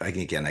that.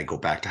 Again, I go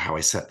back to how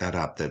I set that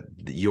up, that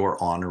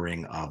your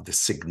honoring of the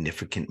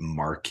significant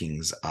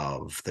markings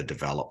of the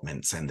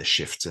developments and the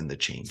shifts and the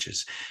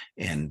changes,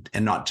 and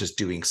not just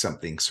doing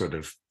something sort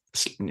of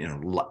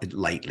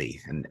lightly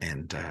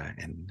and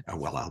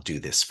well, I'll do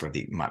this for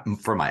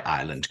for my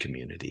island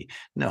community.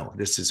 No,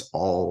 this is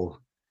all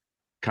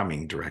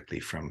coming directly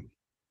from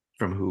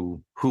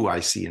who I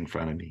see in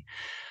front of me.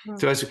 Hmm.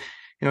 So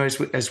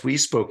as we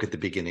spoke at the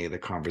beginning of the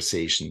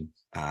conversation,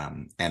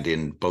 and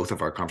in both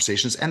of our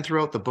conversations and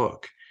throughout the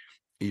book,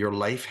 your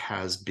life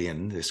has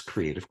been this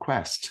creative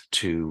quest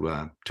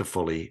to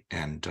fully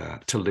and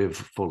to live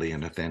fully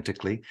and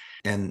authentically.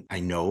 And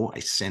I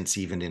sense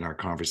even in our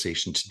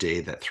conversation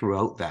today that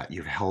throughout that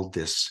you've held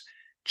this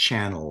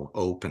channel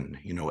open.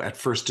 At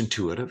first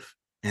intuitive,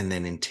 and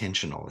then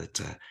intentional.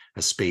 It's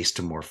a space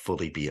to more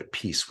fully be at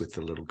peace with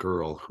the little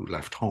girl who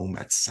left home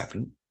at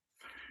 7,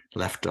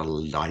 left a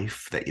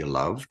life that you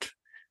loved,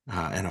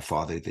 and a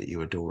father that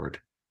you adored.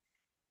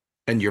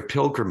 And your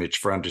pilgrimage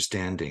for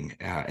understanding,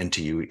 and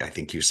to you, I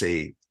think you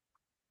say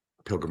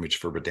pilgrimage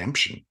for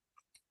redemption,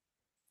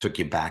 took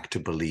you back to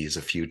Belize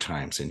a few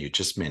times. And you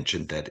just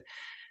mentioned that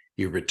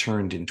you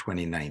returned in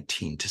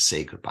 2019 to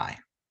say goodbye.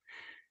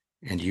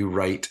 And you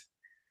write,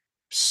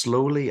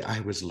 slowly I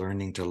was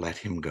learning to let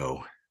him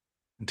go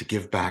and to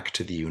give back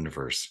to the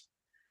universe.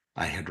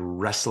 I had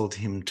wrestled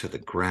him to the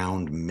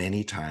ground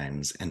many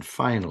times and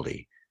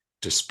finally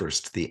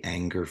dispersed the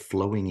anger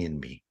flowing in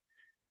me,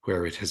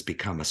 where it has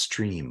become a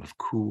stream of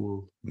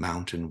cool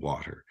mountain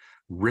water,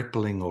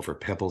 rippling over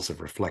pebbles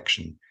of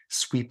reflection,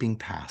 sweeping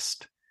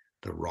past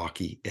the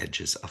rocky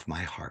edges of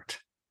my heart.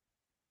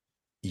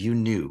 You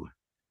knew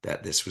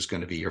that this was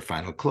going to be your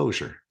final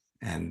closure,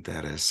 and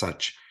that as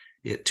such,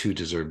 it too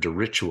deserved a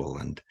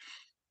ritual.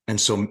 And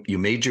so you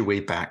made your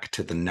way back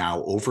to the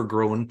now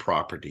overgrown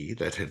property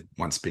that had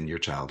once been your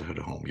childhood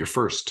home, your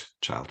first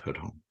childhood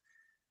home.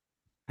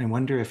 I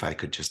wonder if I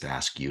could just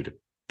ask you to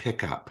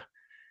pick up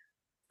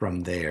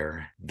from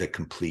there the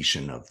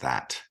completion of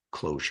that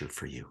closure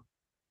for you.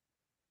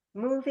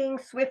 Moving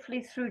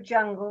swiftly through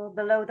jungle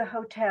below the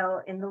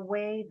hotel in the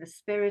way the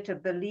spirit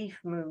of belief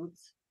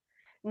moves,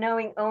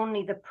 knowing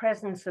only the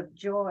presence of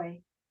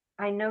joy,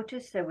 I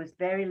noticed there was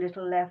very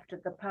little left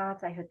of the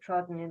path I had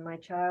trodden in my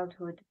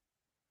childhood.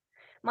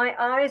 My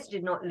eyes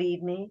did not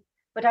lead me,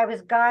 but I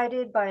was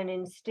guided by an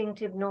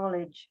instinctive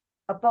knowledge,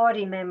 a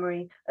body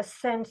memory, a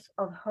sense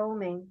of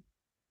homing.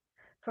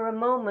 For a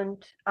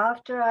moment,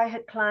 after I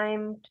had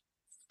climbed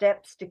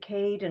steps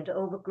decayed and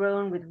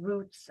overgrown with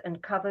roots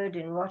and covered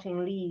in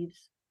rotting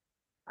leaves,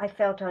 I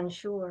felt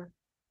unsure.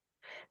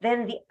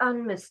 Then the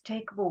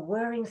unmistakable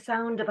whirring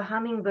sound of a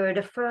hummingbird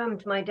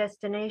affirmed my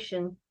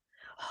destination.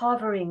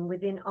 Hovering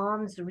within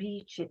arm's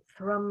reach, it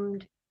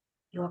thrummed,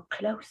 "You're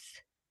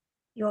close.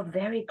 You're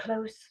very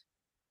close."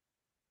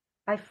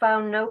 I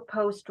found no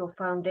post or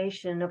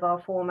foundation of our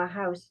former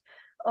house,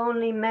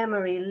 only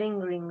memory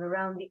lingering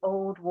around the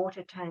old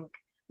water tank,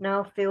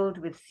 now filled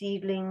with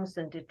seedlings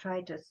and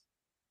detritus.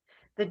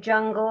 The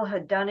jungle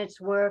had done its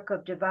work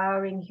of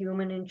devouring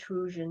human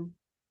intrusion.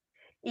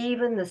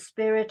 Even the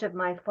spirit of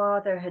my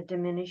father had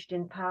diminished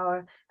in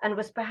power and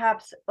was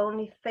perhaps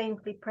only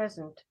faintly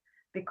present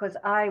because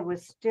I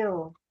was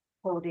still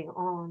holding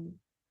on.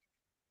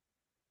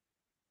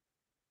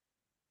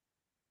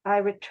 I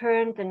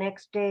returned the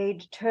next day,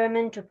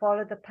 determined to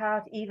follow the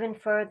path even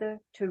further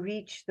to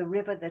reach the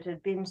river that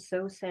had been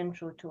so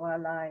central to our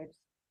lives.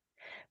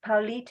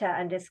 Paulita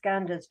and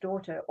Escanda's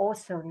daughter,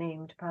 also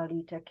named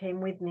Paulita, came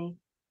with me.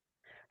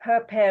 Her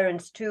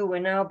parents, too, were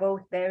now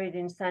both buried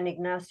in San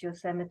Ignacio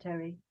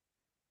Cemetery.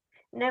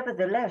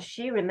 Nevertheless,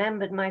 she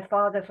remembered my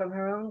father from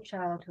her own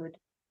childhood.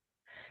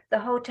 The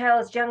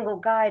hotel's jungle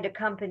guide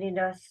accompanied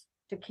us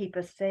to keep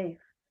us safe.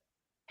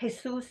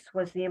 Jesus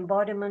was the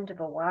embodiment of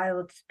a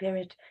wild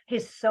spirit,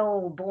 his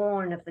soul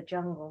born of the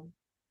jungle.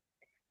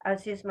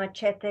 As his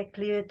machete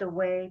cleared the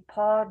way,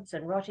 pods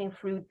and rotting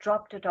fruit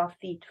dropped at our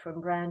feet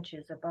from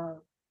branches above.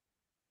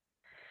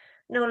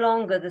 No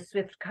longer the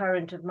swift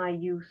current of my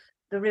youth,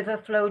 the river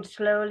flowed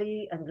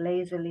slowly and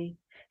lazily,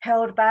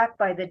 held back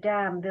by the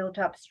dam built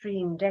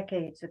upstream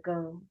decades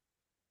ago.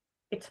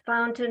 Its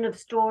fountain of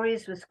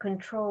stories was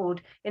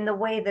controlled in the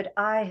way that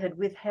I had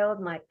withheld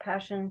my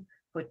passion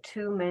for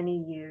too many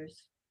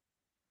years.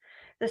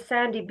 The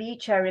sandy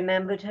beach, I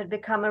remembered, had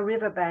become a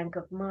riverbank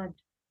of mud.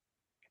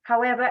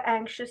 However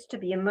anxious to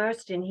be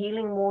immersed in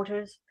healing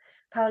waters,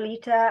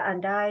 Paulita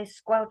and I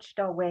squelched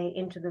our way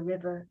into the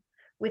river,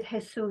 with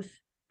Jesus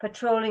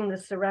patrolling the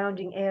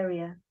surrounding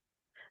area,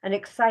 an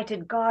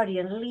excited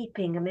guardian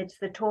leaping amidst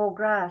the tall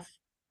grass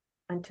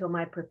until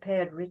my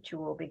prepared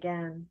ritual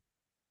began.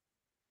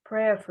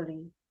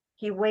 Prayerfully,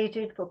 he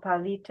waited for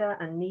Paulita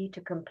and me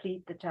to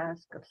complete the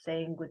task of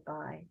saying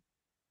goodbye.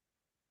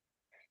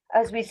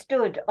 As we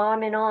stood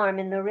arm in arm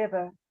in the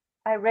river,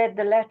 I read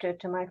the letter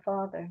to my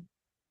father.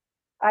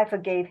 I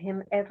forgave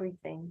him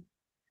everything,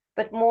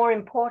 but more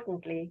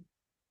importantly,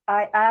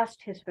 I asked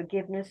his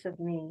forgiveness of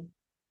me.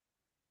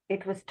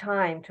 It was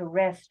time to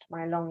rest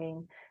my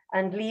longing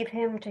and leave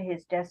him to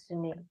his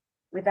destiny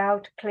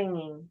without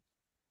clinging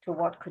to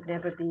what could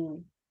never be.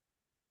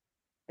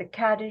 The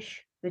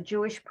Kaddish, the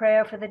Jewish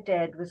prayer for the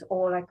dead, was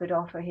all I could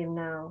offer him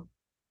now,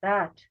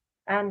 that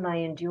and my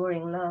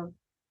enduring love.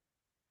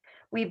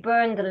 We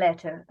burned the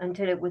letter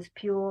until it was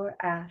pure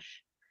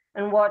ash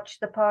and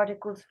watched the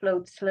particles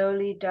float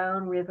slowly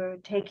downriver,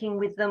 taking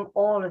with them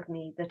all of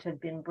me that had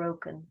been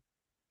broken.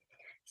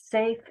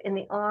 Safe in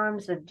the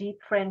arms of deep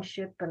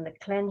friendship and the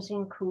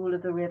cleansing cool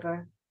of the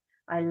river,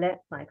 I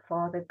let my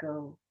father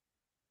go.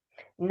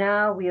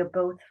 Now we are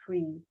both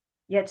free,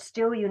 yet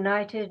still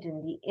united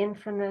in the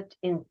infinite,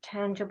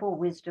 intangible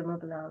wisdom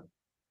of love.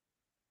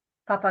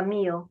 Papa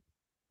mio,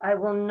 I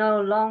will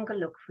no longer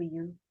look for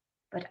you,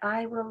 but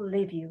I will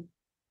live you.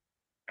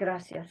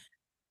 Gracias.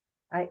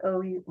 I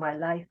owe you my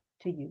life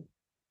to you.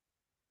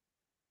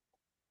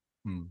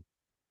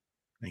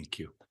 Thank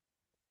you.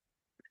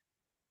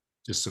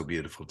 Just so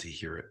beautiful to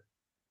hear it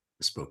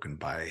spoken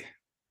by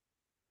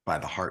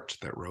the heart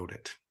that wrote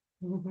it.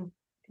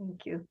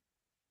 Thank you.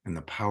 And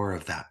the power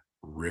of that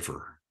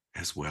river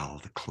as well,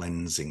 the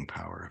cleansing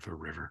power of a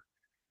river,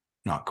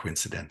 not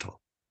coincidental.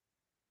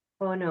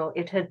 Oh no,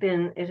 it had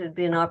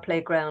been our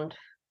playground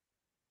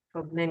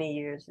for many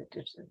years.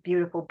 It's a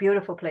beautiful,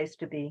 beautiful place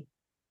to be.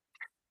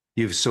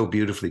 You've so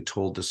beautifully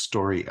told the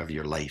story of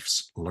your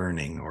life's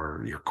learning,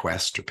 or your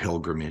quest or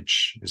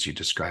pilgrimage, as you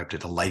described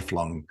it, a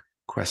lifelong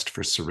quest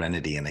for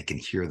serenity. And I can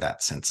hear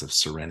that sense of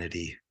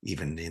serenity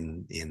even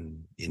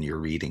in your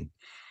reading.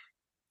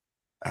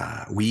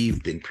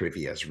 We've been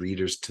privy as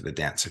readers to the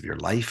dance of your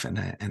life, and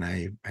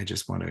I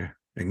just want to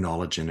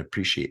acknowledge and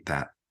appreciate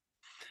that.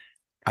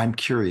 I'm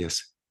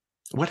curious,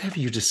 what have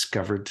you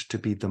discovered to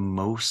be the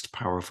most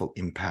powerful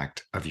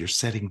impact of your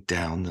setting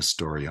down the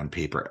story on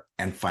paper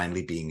and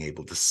finally being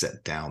able to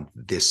set down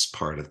this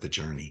part of the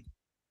journey?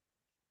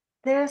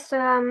 There's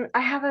I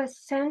have a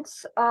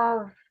sense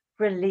of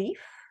relief,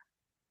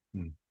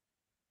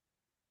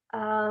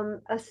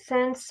 a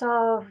sense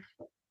of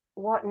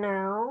what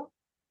now,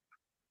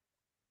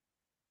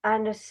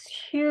 and a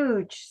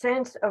huge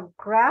sense of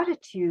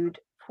gratitude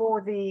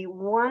for the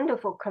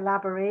wonderful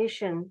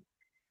collaboration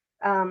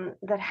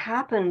that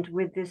happened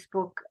with this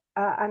book.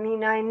 I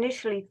mean, I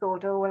initially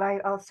thought, oh, well,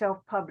 I'll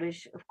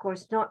self-publish, of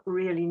course, not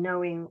really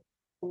knowing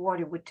what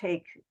it would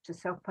take to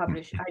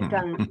self-publish. I'd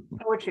done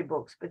poetry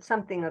books, but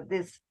something of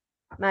this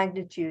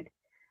magnitude.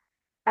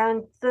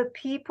 And the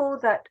people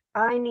that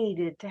I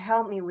needed to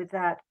help me with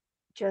that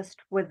just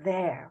were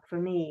there for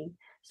me.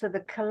 So the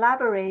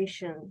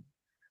collaboration,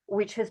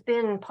 which has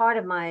been part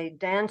of my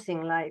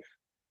dancing life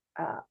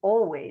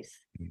always,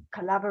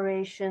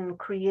 collaboration,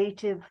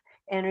 creative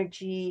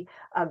energy,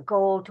 a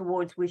goal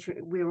towards which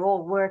we're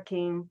all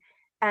working,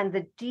 and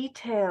the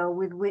detail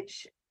with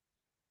which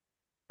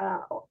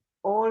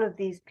all of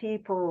these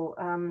people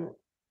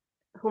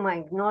whom I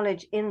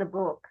acknowledge in the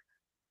book,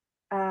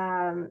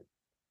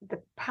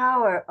 the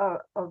power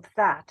of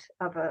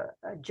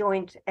a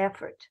joint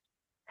effort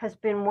has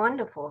been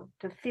wonderful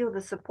to feel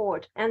the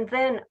support. And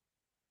then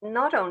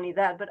not only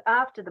that, but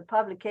after the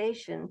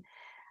publication,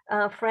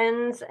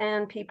 friends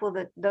and people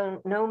that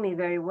don't know me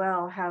very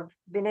well have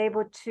been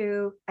able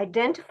to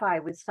identify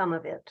with some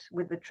of it,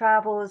 with the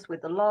travels,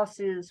 with the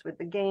losses, with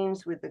the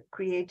gains, with the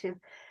creative.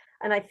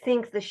 And I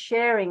think the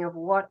sharing of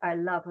what I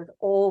love has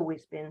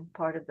always been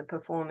part of the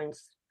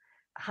performance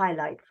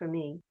highlight for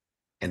me.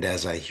 And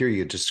as I hear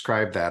you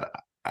describe that,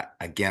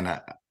 again,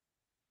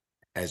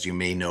 as you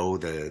may know,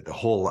 the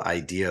whole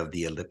idea of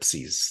the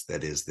ellipses,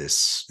 that is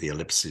the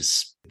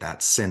ellipses,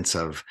 that sense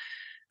of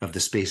the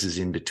spaces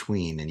in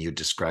between, and you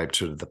described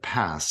sort of the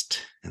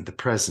past and the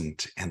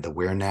present and the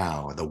where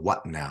now, the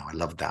what now. I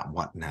love that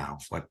what now.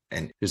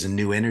 And there's a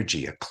new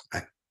energy, a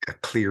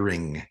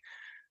clearing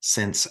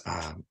sense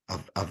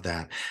of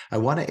that. I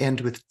want to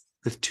end with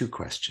two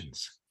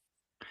questions.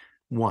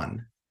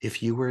 One,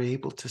 if you were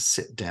able to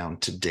sit down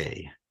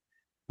today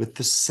with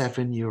the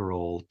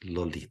 7-year-old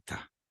Lolita,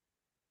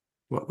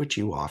 what would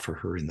you offer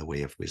her in the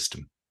way of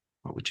wisdom?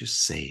 What would you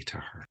say to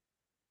her?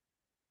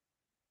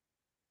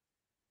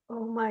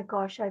 Oh my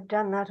gosh, I've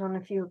done that on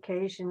a few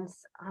occasions.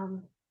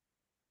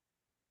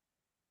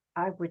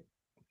 I would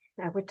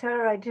tell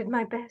her I did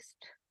my best.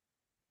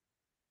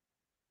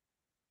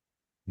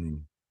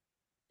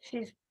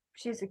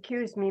 She's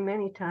accused me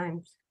many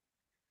times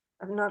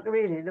of not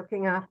really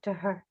looking after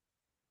her,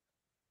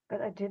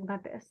 but I did my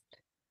best.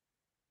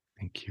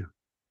 Thank you.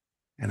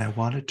 And I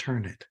want to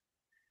turn it.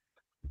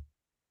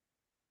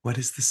 What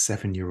is the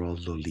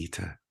 7-year-old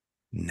Lolita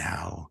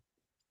now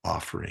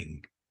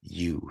offering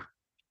you,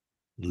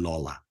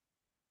 Lolla,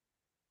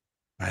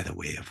 by the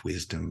way of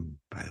wisdom,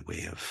 by the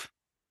way of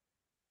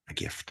a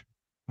gift?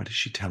 What is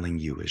she telling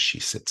you as she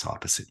sits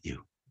opposite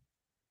you?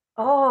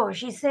 Oh,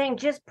 she's saying,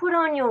 just put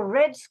on your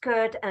red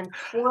skirt and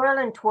twirl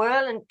and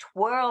twirl and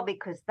twirl,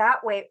 because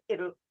that way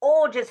it'll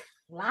all just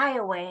fly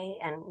away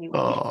and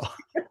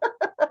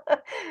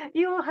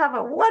you'll have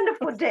a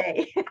wonderful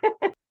day.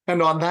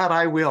 And on that,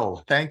 I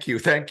will. Thank you.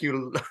 Thank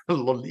you,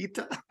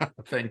 Lolita.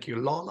 Thank you,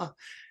 Lolla.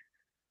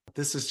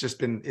 This has just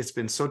been, it's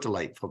been so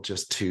delightful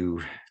just to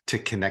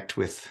connect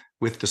with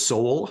the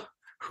soul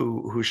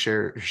who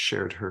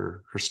shared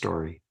her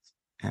story.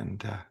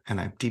 And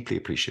I'm deeply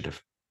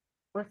appreciative.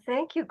 Well,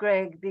 thank you,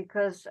 Greg,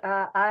 because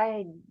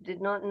I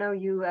did not know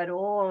you at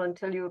all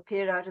until you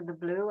appeared out of the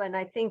blue. And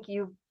I think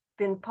you've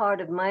been part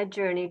of my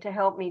journey to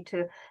help me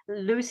to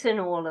loosen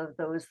all of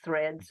those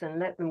threads and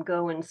let them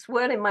go and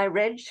swirl in my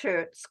red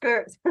skirts.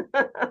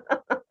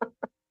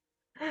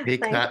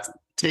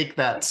 Take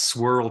that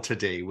swirl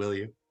today, will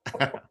you?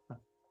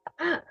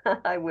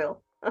 I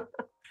will.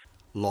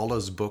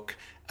 Lolla's book,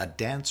 A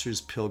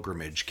Dancer's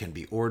Pilgrimage, can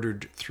be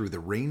ordered through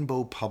the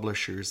Rainbow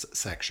Publishers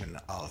section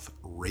of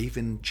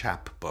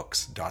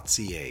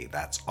ravenchapbooks.ca.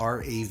 That's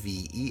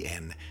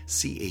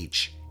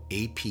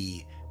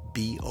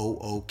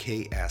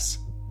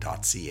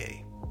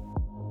RAVENCHAPBOOKS.ca.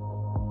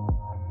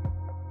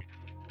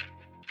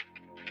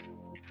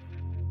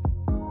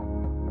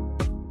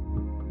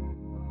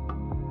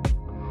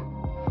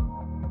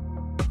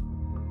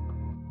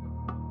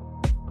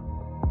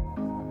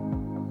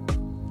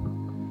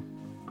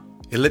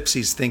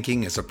 Ellipses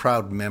Thinking is a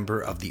proud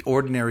member of the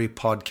Ordinary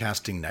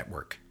Podcasting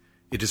Network.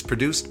 It is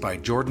produced by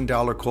Jordan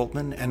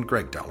Dowler-Coltman and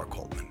Greg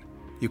Dowler-Coltman.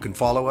 You can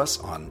follow us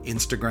on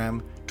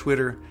Instagram,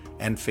 Twitter,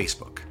 and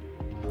Facebook.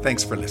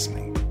 Thanks for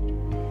listening.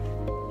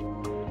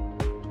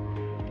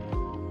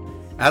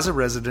 As a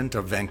resident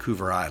of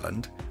Vancouver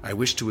Island, I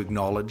wish to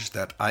acknowledge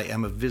that I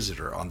am a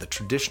visitor on the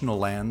traditional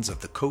lands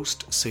of the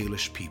Coast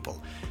Salish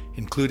people,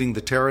 including the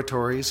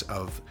territories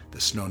of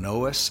the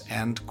Snow-Noas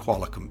and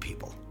Qualicum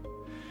people.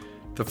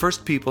 The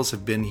first peoples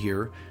have been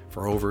here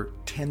for over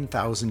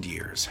 10,000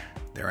 years.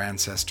 Their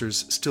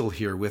ancestors still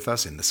here with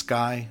us in the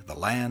sky, the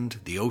land,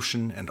 the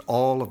ocean, and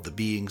all of the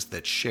beings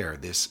that share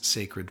this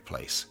sacred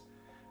place.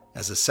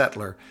 As a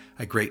settler,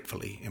 I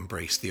gratefully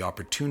embrace the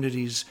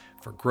opportunities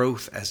for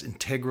growth as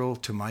integral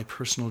to my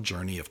personal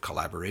journey of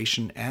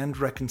collaboration and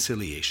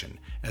reconciliation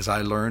as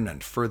I learn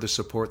and further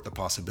support the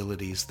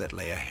possibilities that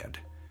lay ahead.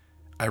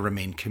 I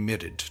remain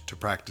committed to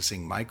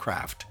practicing my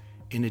craft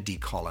in a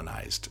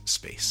decolonized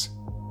space.